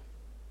 Gotcha.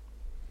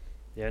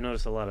 Yeah, I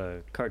noticed a lot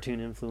of cartoon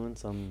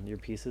influence on your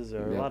pieces.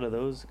 Are a lot of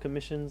those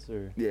commissions,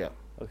 or? Yeah.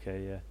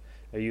 Okay, yeah.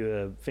 Are you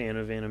a fan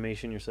of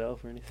animation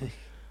yourself or anything?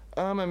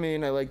 I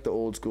mean, I like the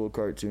old school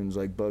cartoons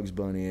like Bugs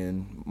Bunny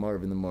and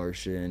Marvin the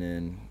Martian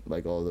and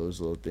like all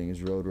those little things,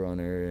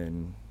 Roadrunner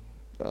and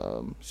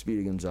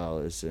Speedy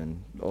Gonzales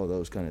and all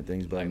those kind of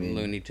things. But like I mean,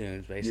 Looney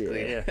Tunes,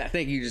 basically. Yeah. I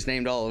think you just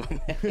named all of them.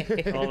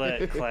 All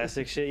that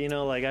classic shit. You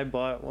know, like I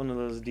bought one of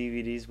those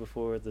DVDs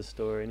before at the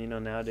store, and you know,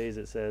 nowadays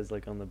it says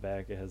like on the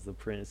back, it has the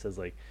print. It says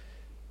like,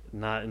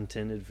 not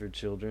intended for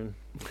children.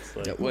 It's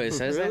like, Wait, it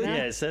says that now?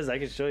 Yeah, it says. I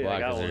can show you. Why, I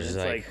got 'cause one. there's,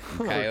 It's like,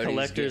 for coyotes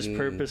collectors' getting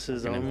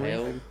purposes fucking only.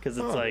 impaled? Because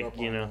it's like,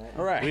 you know,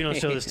 Right. we don't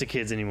show this to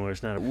kids anymore.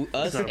 It's not.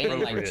 Us It's not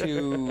and like appropriate.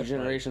 2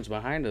 generations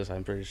behind us,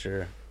 I'm pretty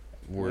sure.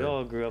 We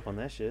all grew up on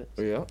that shit.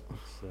 yeah.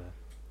 So,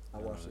 I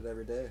watch it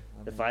every day.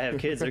 if I have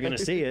kids, they're gonna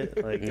see it.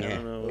 Like I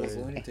don't know. Those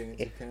Looney Tunes,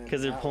 you can't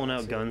Because they're pulling not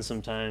out watch guns it.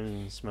 sometimes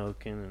and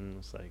smoking, and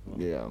it's like,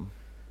 well, Yeah.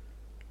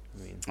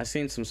 I mean, I've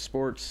seen some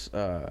sports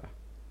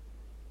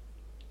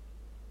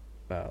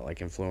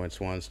like influence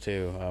ones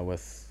too,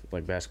 with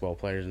like basketball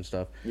players and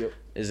stuff. Yep.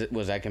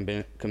 Was that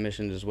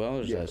commissioned as well?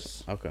 Or is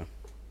Yes. that, okay,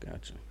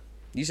 gotcha.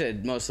 You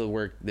said most of the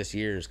work this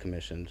year is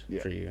commissioned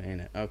Yeah. for you, ain't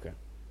it? Okay.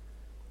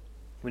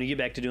 when you get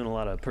back to doing a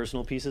lot of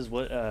personal pieces,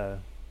 what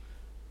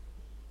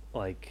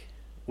like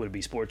would it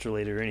be sports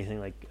related or anything,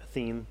 like a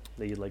theme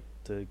that you'd like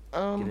to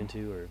get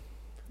into,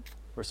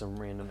 or some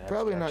random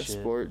Probably not shit?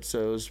 sports.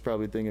 So I was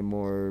probably thinking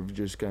more of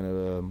just kind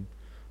of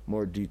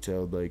more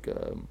detailed, like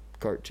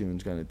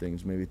cartoons kind of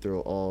things. Maybe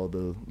throw all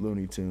the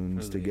Looney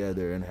Tunes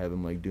together and have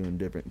them like doing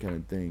different kind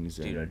of things.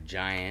 Dude, a And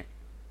giant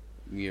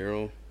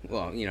mural.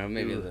 Well, you know,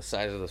 maybe the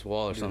size of this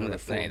wall or something.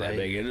 That ain't that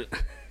big, is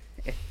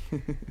it?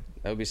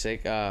 That would be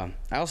sick. I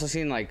also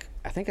seen like,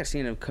 I think I've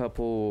seen a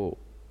couple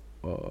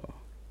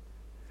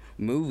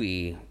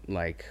movie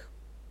like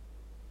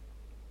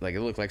it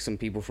looked like some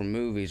people from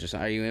movies or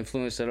something. Are you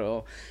influenced at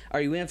all?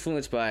 Are you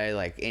influenced by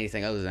like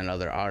anything other than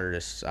other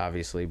artists,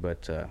 obviously,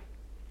 but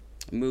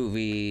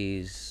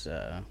movies,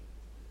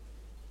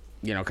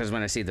 you know, because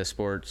when I see the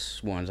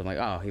sports ones, I'm like,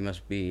 oh, he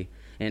must be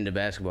into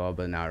basketball,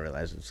 but now I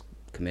realize it's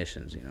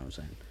commissions, you know what I'm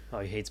saying? Oh,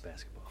 he hates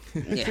basketball.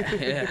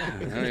 Yeah.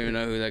 I don't even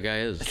know who that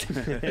guy is.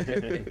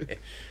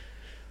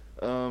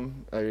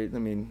 I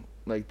mean,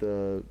 like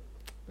the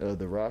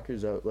Rock,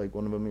 is that like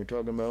one of them you're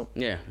talking about?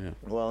 Yeah.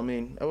 Well, I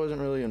mean, I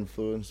wasn't really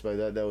influenced by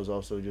that. That was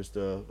also just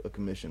a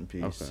commission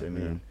piece. Okay, I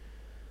mean,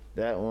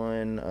 that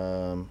one,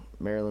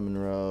 Marilyn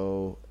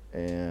Monroe,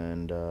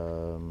 and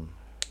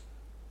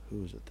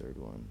who was the third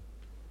one?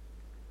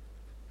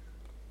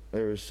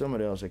 There was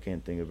somebody else I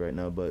can't think of right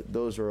now, but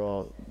those were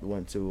all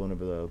went to one of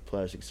the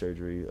plastic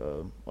surgery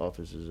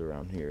offices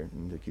around here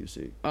in the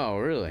QC. Oh,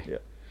 really? Yeah.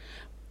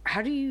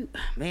 How do you,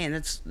 man,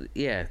 that's,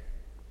 yeah.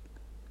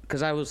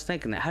 Because I was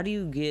thinking that, how do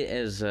you get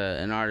as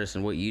an artist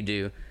and what you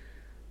do?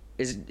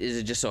 Is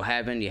it just so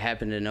you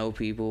happen to know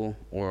people,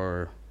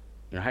 or,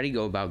 you know, how do you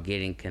go about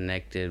getting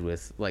connected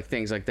with like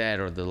things like that,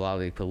 or the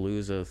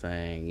Lollapalooza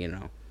thing, you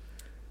know?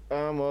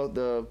 Well,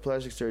 the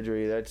plastic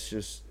surgery, that's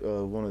just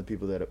one of the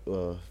people that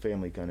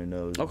family kind of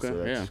knows. Okay,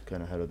 so that's yeah.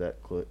 kind of how that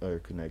are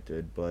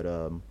connected. But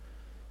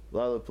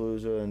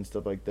Lollapalooza and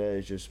stuff like that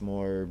is just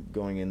more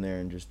going in there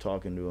and just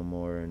talking to them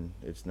more, and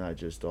it's not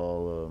just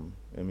all.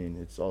 I mean,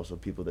 it's also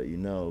people that you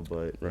know,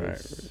 but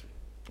it's,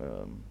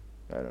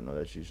 I don't know.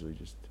 That's usually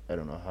just, I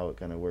don't know how it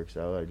kind of works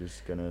out. I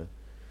just kind of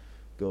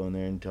go in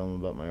there and tell them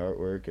about my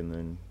artwork, and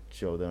then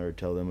show them or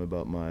tell them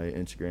about my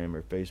Instagram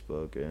or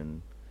Facebook,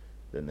 and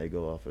then they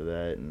go off of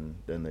that, and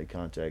then they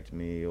contact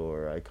me,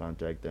 or I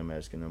contact them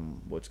asking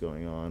them what's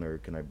going on, or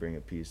can I bring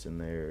a piece in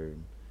there.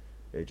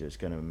 It just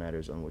kind of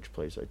matters on which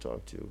place I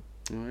talk to.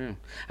 Oh, yeah.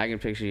 I can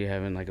picture you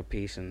having like a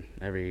piece in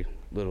every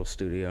little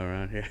studio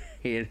around here,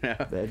 you know?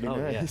 That'd be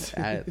nice.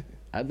 Yeah.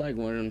 I'd like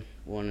one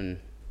in,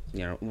 you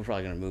know, we're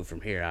probably going to move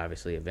from here,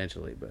 obviously,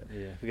 eventually, but.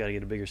 Yeah, we got to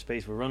get a bigger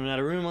space. We're running out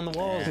of room on the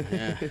walls.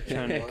 Yeah.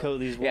 Trying to coat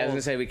these walls. Yeah, I was going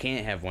to say we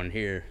can't have one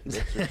here.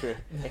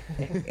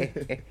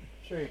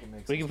 Sure, you can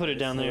make. We can put it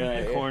down there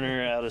in the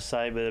corner, out of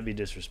sight, but that'd be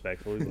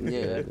disrespectful.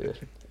 Yeah.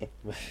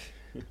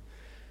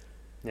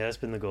 Yeah, that's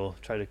been the goal.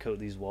 Try to coat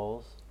these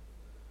walls.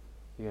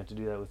 You have to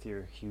do that with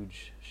your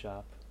huge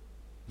shop.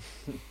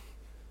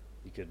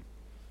 You could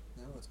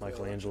No, it's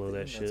Michelangelo cool.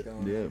 that Everything that's shit.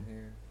 going Yeah. on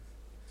here.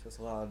 It's just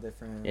a lot of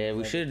different. Yeah,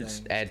 we should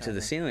everything, add just to the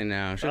kinda- ceiling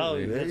now, shouldn't Oh,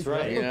 we? that's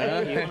right. You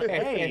know?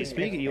 Hey,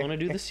 speaking, you want to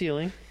do the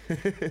ceiling?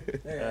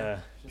 Yeah,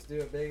 just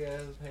do a big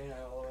ass paint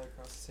out all the way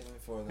across the ceiling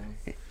for them.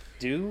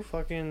 Do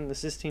fucking the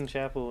Sistine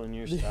Chapel in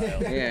your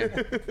style. Yeah.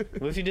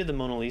 What if you did the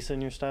Mona Lisa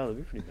in your style?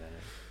 That'd be pretty bad.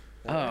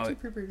 Oh. Actually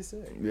pretty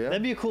sick. Yeah.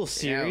 That'd be a cool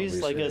series, we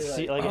like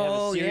should. like have a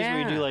Oh, series where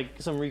you do yeah. like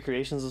some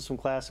recreations of some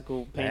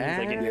classical paintings,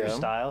 like in your Yeah.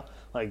 style,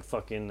 like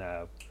fucking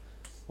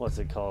what's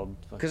it called?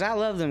 Because I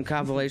love them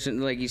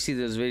compilations. Like, you see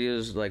those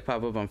videos, like,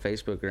 pop up on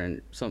Facebook or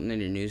in, something in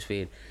your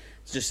newsfeed.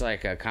 It's just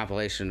like a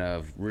compilation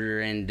of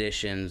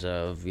renditions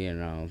of, you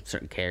know,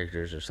 certain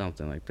characters or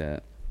something like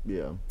that.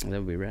 Yeah. That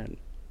would be rad.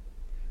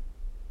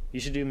 You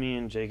should do me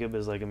and Jacob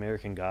as like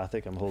American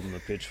Gothic. I'm holding the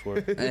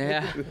pitchfork.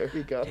 Yeah. There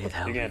you go. Dude,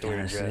 that would You're be gonna have to wear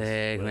a kinda dress,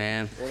 sick, but-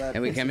 man. Well, that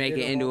And we piece can he make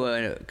did it of into all-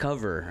 a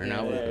cover. And Yeah,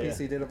 I would, The piece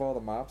he did of all the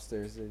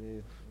mobsters. Did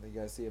you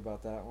guys see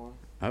about that one?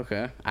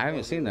 Okay. I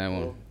haven't seen that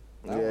one.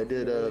 Yeah, I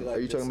did. Are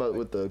you talking about like,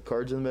 with the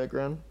cards in the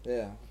background?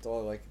 Yeah, it's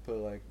all like put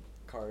like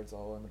cards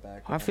all in the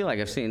back. I feel like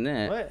I've seen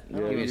that. What? Yeah,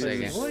 give me a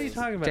second. What are you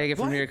talking about? Take it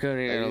from What? here,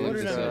 Cody. I gotta I look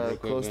used, this up real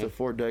quick, close man. to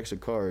 4 decks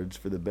of cards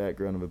for the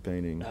background of a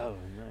painting. Oh,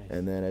 nice.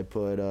 And then I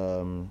put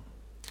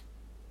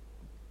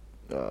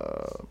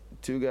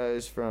 2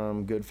 guys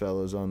from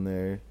Goodfellas on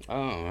there.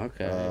 Oh,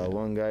 okay.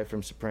 One guy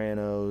from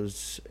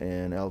Sopranos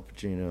and Al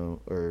Pacino,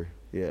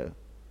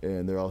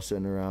 and they're all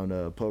sitting around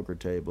a poker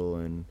table,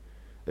 and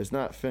it's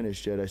not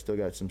finished yet. I still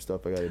got some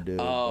stuff I got to do.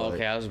 Oh, but-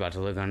 okay. I was about to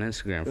look on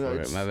Instagram No,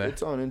 for it. My bad.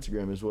 it's on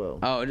Instagram as well.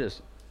 Oh, it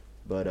is.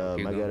 But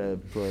Keep I gotta going.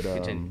 put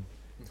Continue.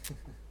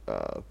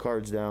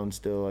 cards down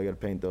still. I gotta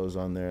paint those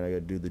on there. I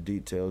gotta do the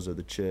details of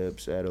the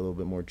chips, add a little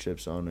bit more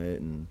chips on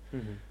it, and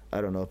Mm-hmm. I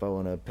don't know if I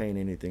want to paint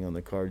anything on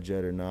the cards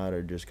yet or not,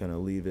 or just kind of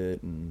leave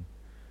it.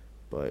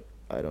 But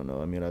I don't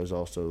know. I mean, I was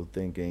also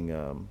thinking.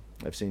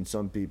 I've seen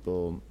some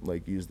people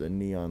like use the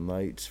neon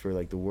lights for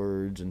like the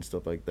words and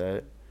stuff like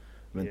that.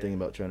 I've been Yeah. thinking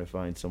about trying to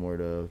find somewhere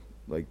to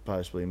like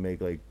possibly make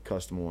like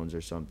custom ones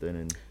or something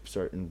and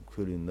start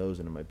including those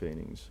into my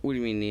paintings. What do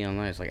you mean neon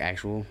lights? Like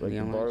actual Like the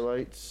neon bar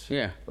lights? lights,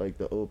 Yeah. like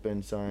the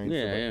open signs,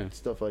 Yeah, like yeah.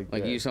 stuff like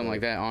that. Like use something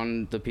like that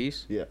on the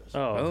piece? Yes.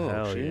 Oh,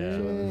 hell shit. yeah.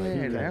 So then like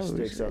it kind that of would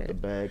sticks out sick. the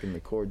back and the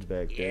cords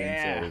back there,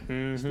 Yeah. and so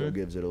it still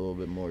gives it a little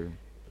bit more.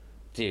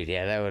 Dude,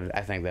 yeah,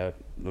 I think that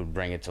would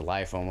bring it to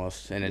life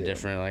almost in a Yeah.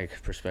 different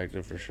like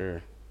perspective for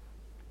sure.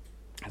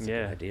 That's a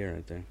Yeah. good idea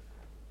right there.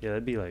 Yeah,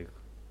 that'd be like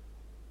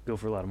go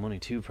for a lot of money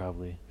too,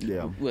 probably.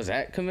 Yeah. Was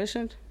that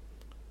commissioned?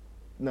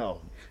 No.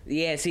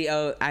 Yeah, see,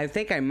 I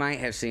think I might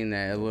have seen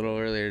that a little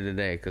earlier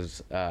today,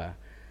 because I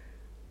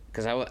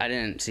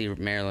didn't see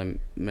Marilyn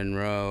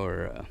Monroe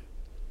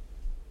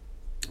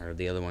or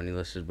the other one you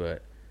listed,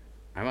 but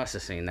I must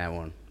have seen that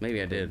one.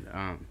 Maybe I did.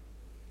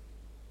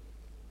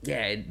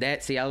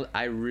 Yeah,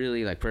 I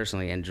really, like,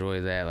 personally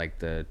enjoy that, like,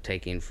 the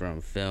taking from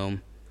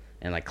film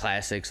and, like,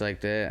 classics like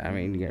that. I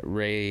mean, you got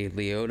Ray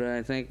Liotta,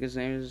 I think his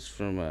name is,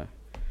 from,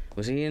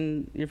 was he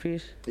in your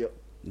piece? Yep.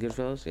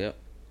 Goodfellas? Yep.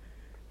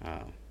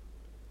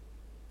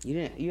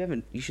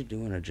 You should do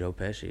one of Joe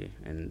Pesci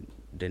and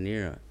De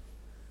Niro.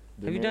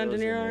 Have you done De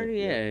Niro's in Niro it, already?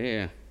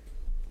 Yeah.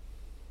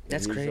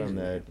 That's He's crazy. on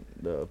that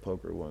the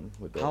poker one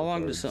with the How other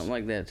long does cards. something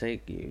like that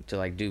take you to,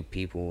 like, do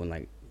people and,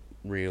 like,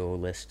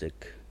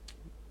 realistic?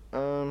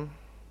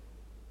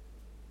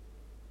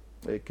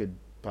 It could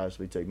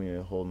possibly take me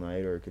a whole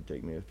night, or it could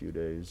take me a few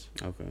days.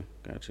 Okay,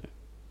 gotcha.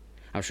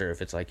 I'm sure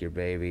if it's like your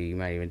baby, you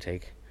might even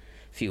take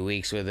a few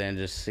weeks with it and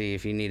just see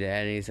if you need to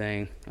add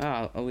anything.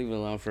 Oh, I'll leave it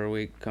alone for a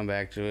week, come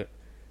back to it.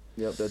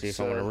 Yep, that's See if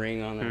I want a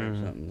ring on it or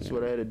something. That's you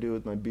what know. I had to do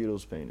with my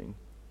Beatles painting.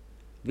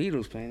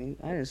 Beatles painting?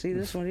 I didn't see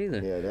this one either.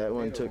 Yeah, that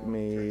one took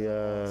me,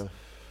 awesome.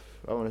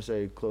 I want to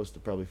say close to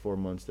probably 4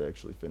 months to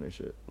actually finish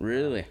it.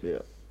 Really? Yeah.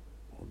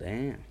 Well,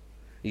 damn.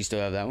 You still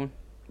have that one?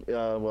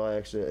 Well, I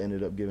actually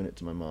ended up giving it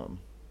to my mom.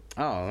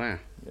 Oh, man.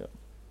 Yep.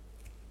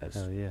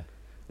 Hell yeah.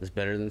 That's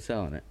better than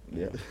selling it.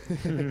 Yeah.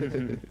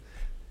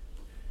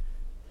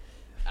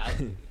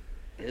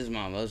 His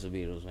mom loves the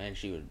Beatles, man.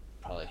 She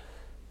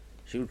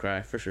would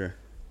cry for sure.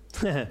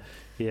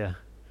 Yeah.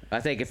 I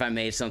think if I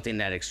made something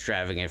that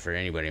extravagant for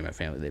anybody in my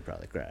family, they'd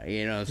probably cry.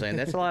 You know what I'm saying?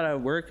 That's a lot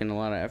of work and a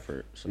lot of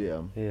effort. So.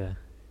 Yeah. Yeah.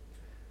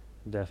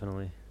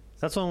 Definitely.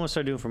 That's what I want to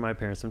start doing for my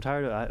parents. I'm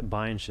tired of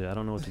buying shit. I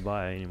don't know what to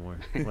buy anymore.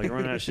 I'm like,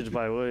 running out of shit to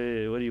buy. What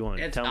do you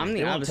want? Tell I'm me. the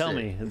They won't tell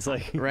opposite. me. It's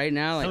like, Right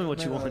now, tell me like,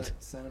 what you want.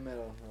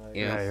 Sentimental. Like,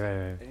 Yeah.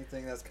 Right.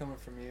 Anything that's coming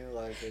from you,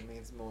 like, it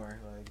means more.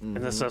 Like, And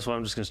that's why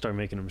I'm just going to start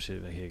making them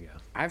shit. Like, here you go.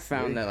 I've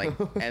found that, like,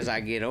 as I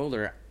get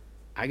older,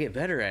 I get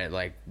better at,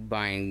 like,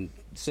 buying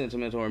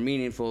sentimental or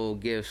meaningful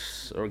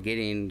gifts or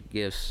getting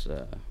gifts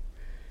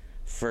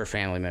for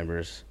family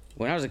members.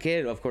 When I was a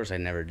kid, of course, I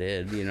never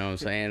did. You know what I'm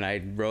saying?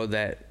 I rode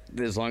that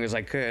as long as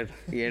I could,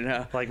 you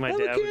know? Like my I'm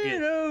dad a would kid.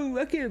 get- Oh,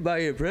 I can't buy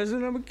you a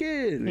present. I'm a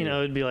kid. You know,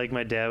 it'd be like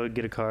my dad would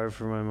get a card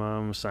for my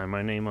mom, sign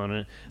my name on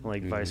it, and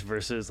like vice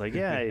versa. It's like,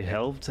 yeah, I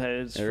helped.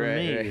 It's for Right,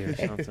 me right. or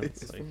something.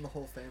 it's It's like, from the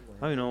whole family.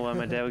 I don't know why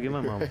my dad would give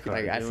my mom a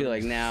card. Like, I you feel know?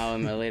 like now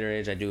in my later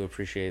age, I do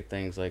appreciate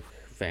things like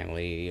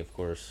family, of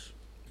course.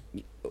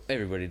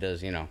 Everybody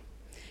does, you know.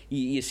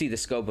 You see the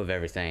scope of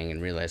everything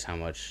and realize how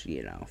much,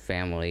 you know,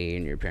 family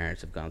and your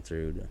parents have gone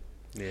through to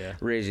Yeah.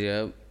 raise you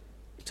up.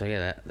 So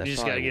yeah, that's You just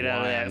gotta probably get out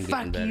of why that. I'm Fuck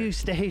getting better. you,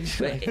 stage.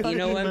 But Like, you fuck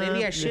know what? Maybe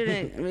Mom. I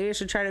shouldn't. Maybe I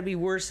should try to be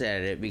worse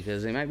at it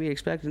because they might be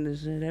expecting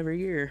this every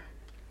year.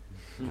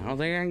 I don't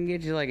think I can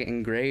get you like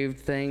engraved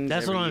things.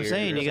 That's what every I'm year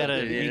saying. or You gotta,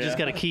 something, you just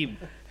know? gotta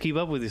keep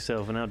up with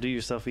yourself and outdo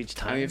yourself each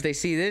time. I mean, if they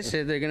see this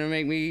shit, they're gonna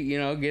make me, you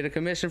know, get a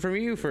commission from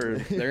you for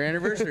their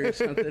anniversary or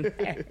something.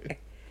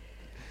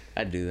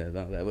 I'd do that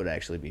though. That would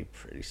actually be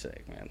pretty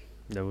sick, man.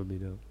 That would be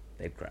dope.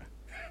 They'd cry.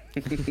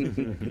 Their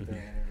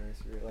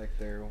anniversary, like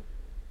their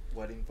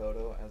wedding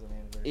photo as an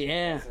anniversary.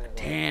 Yeah. present, like,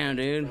 Damn,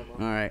 dude. from All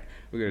them. right,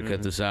 we're gonna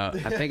cut this out.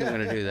 I think I'm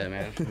gonna do that,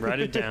 man. Write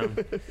it down.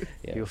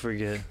 Yeah. You'll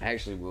forget. I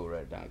actually will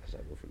write it down because I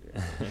will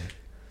forget.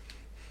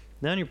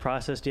 Now in your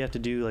process, do you have to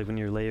do like when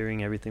you're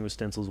layering everything with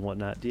stencils and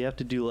whatnot? Do you have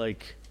to do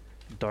like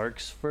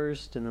darks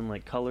first and then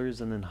like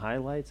colors and then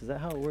highlights? Is that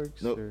how it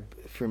works? Nope. Or-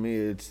 For me,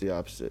 it's the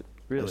opposite.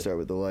 Really? I start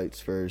with the lights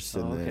first,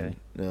 and Oh,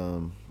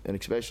 then, and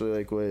especially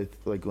like with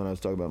like when I was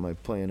talking about my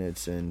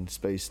planets and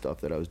space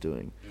stuff that I was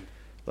doing,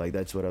 like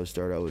that's what I would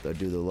start out with. I'd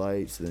do the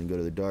lights, then go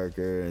to the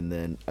darker, and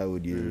then I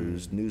would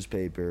use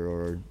newspaper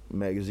or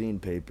magazine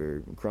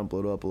paper, crumple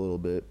it up a little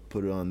bit,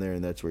 put it on there,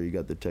 and that's where you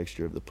got the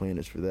texture of the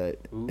planets for that.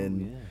 Ooh,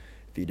 and yeah.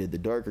 if you did the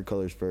darker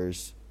colors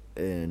first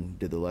and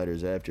did the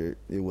lighters after,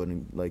 it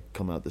wouldn't like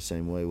come out the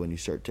same way when you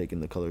start taking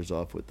the colors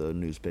off with the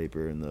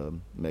newspaper and the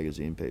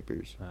magazine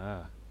papers.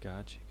 Ah,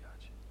 gotcha.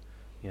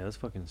 Yeah, that's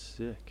fucking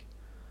sick.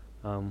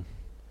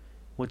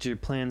 What's your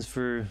plans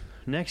for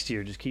next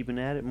year? Just keeping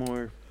at it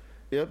more,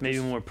 Yep. maybe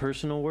just- more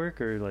personal work,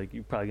 or like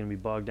you're probably gonna be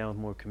bogged down with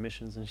more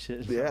commissions and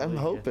shit. Yeah, I'm Probably,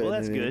 hoping. Well,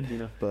 that's I mean, good, you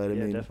know. But I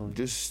Yeah, mean, definitely.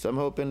 just I'm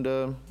hoping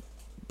to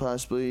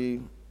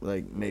possibly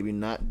like maybe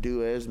not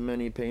do as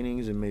many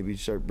paintings and maybe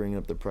start bringing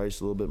up the price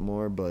a little bit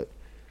more. But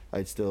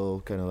I'd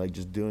still kind of like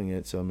just doing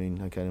it. So I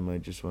mean, I kind of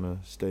might just want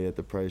to stay at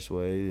the price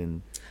way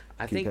and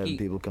I keep think having you,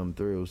 people come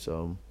through.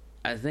 So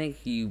I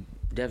think you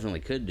definitely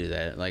could do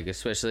that. Like,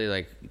 especially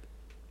like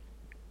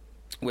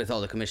with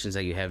all the commissions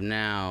that you have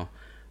now,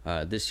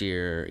 this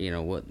year, you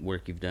know, what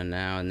work you've done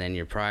now, and then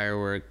your prior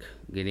work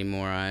getting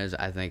more eyes.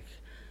 I think,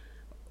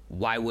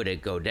 why would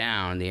it go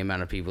down, the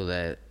amount of people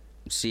that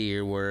see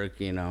your work,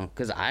 you know?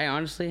 Because I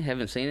honestly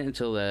haven't seen it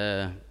until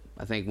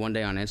I think one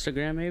day on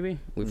Instagram, maybe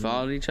we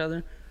followed each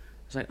other.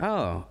 It's like,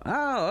 oh,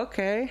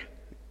 okay.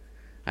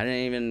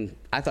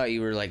 I thought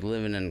you were like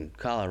living in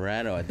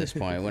Colorado at this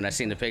point when I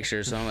seen the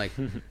picture. So I'm like,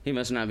 he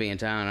must not be in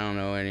town. I don't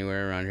know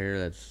anywhere around here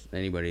that's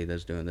anybody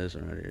that's doing this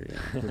around here.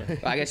 Yeah. Well,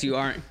 I guess you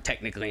aren't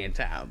technically in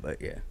town,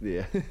 but yeah.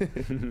 Yeah.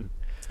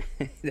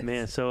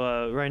 Man,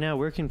 so right now,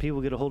 where can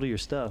people get a hold of your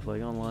stuff,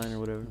 like online or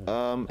whatever?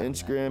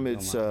 Instagram,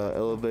 it's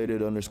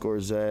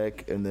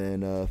elevated_Zach, and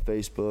then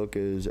Facebook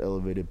is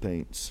Elevated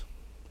Paints.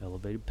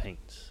 Elevated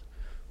Paints.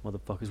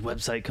 Motherfuckers,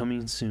 website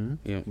coming soon.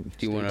 Yeah. Do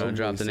you want to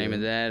drop the name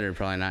of that, or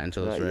probably not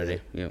until it's Not ready?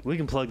 yet. Yeah. We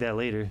can plug that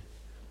later.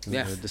 in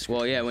Yeah. the Well,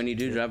 description. yeah. When you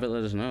do drop it,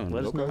 let us know.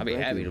 Let us know. I'll be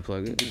Thank happy you. to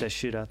plug it. Get that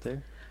shit out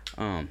there.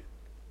 I'm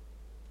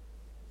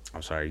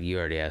sorry. You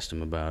already asked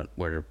him about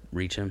where to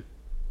reach him.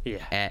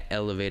 Yeah. At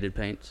Elevated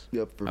Paints.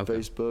 Yep, for Okay.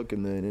 Facebook,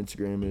 and then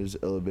Instagram is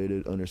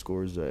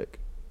elevated_Zach.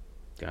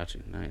 Gotcha.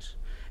 Nice.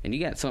 And you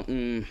got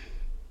something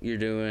you're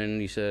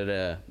doing, you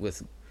said,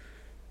 with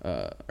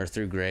or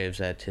through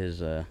Graves at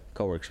his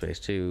co-work space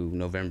too,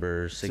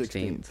 November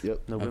 16th.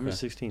 Yep. November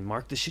Okay. 16th.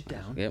 Mark this shit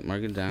down. Yep,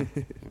 mark it down.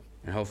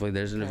 And hopefully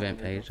there's an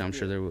event page. I'm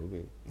sure there will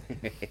be.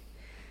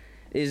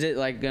 Is it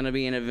like going to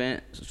be an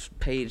event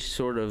page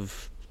sort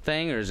of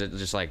thing, or is it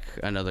just like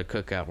another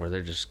cookout where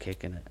they're just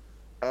kicking it?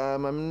 I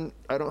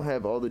don't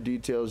have all the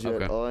details yet.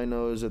 Okay. All I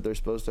know is that they're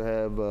supposed to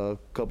have a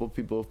couple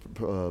people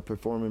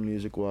performing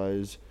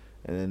music-wise,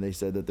 and then they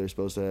said that they're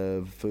supposed to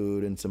have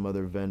food and some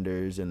other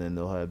vendors, and then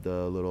they'll have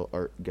the little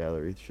art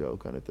gallery show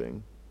kind of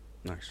thing.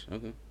 Nice.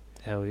 Okay.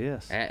 Hell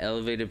yes. At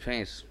Elevated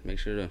Paints. Make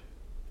sure to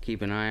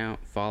keep an eye out,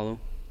 follow.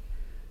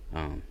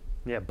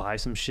 Yeah, buy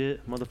some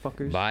shit,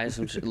 motherfuckers. Buy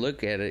some shit.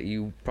 Look at it.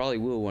 You probably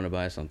will want to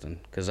buy something,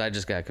 because I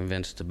just got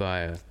convinced to buy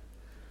a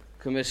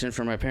commission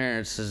for my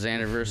parents'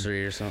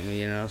 anniversary or something,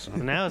 you know. So.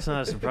 Now it's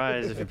not a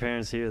surprise if your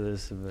parents hear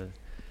this, but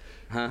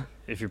Huh?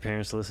 if your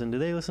parents listen, do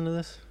they listen to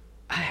this?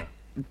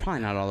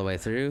 Probably not all the way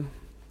through.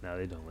 No,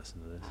 they don't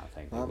listen to this. I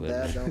think Mom, they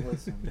Dad, would. don't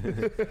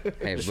listen.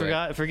 Hey, Just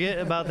but forget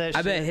about that I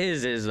shit. bet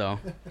his is though.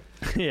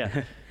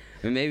 Yeah.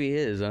 Maybe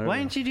his. I don't Why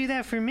know. didn't you do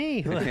that for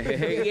me?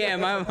 Yeah,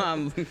 my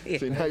mom.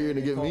 So now you're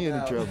gonna get me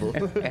into trouble.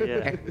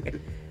 Yeah.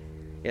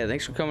 Yeah,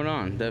 thanks for coming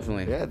on.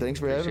 Definitely. Yeah, thanks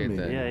for having me.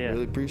 Appreciate that. Yeah, yeah.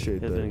 Really appreciate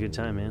It's been a that. good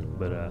time, man.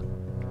 But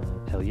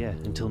hell yeah.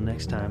 Until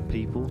next time,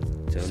 people.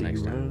 Till See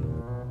next you time.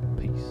 around.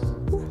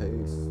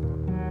 Peace. Peace.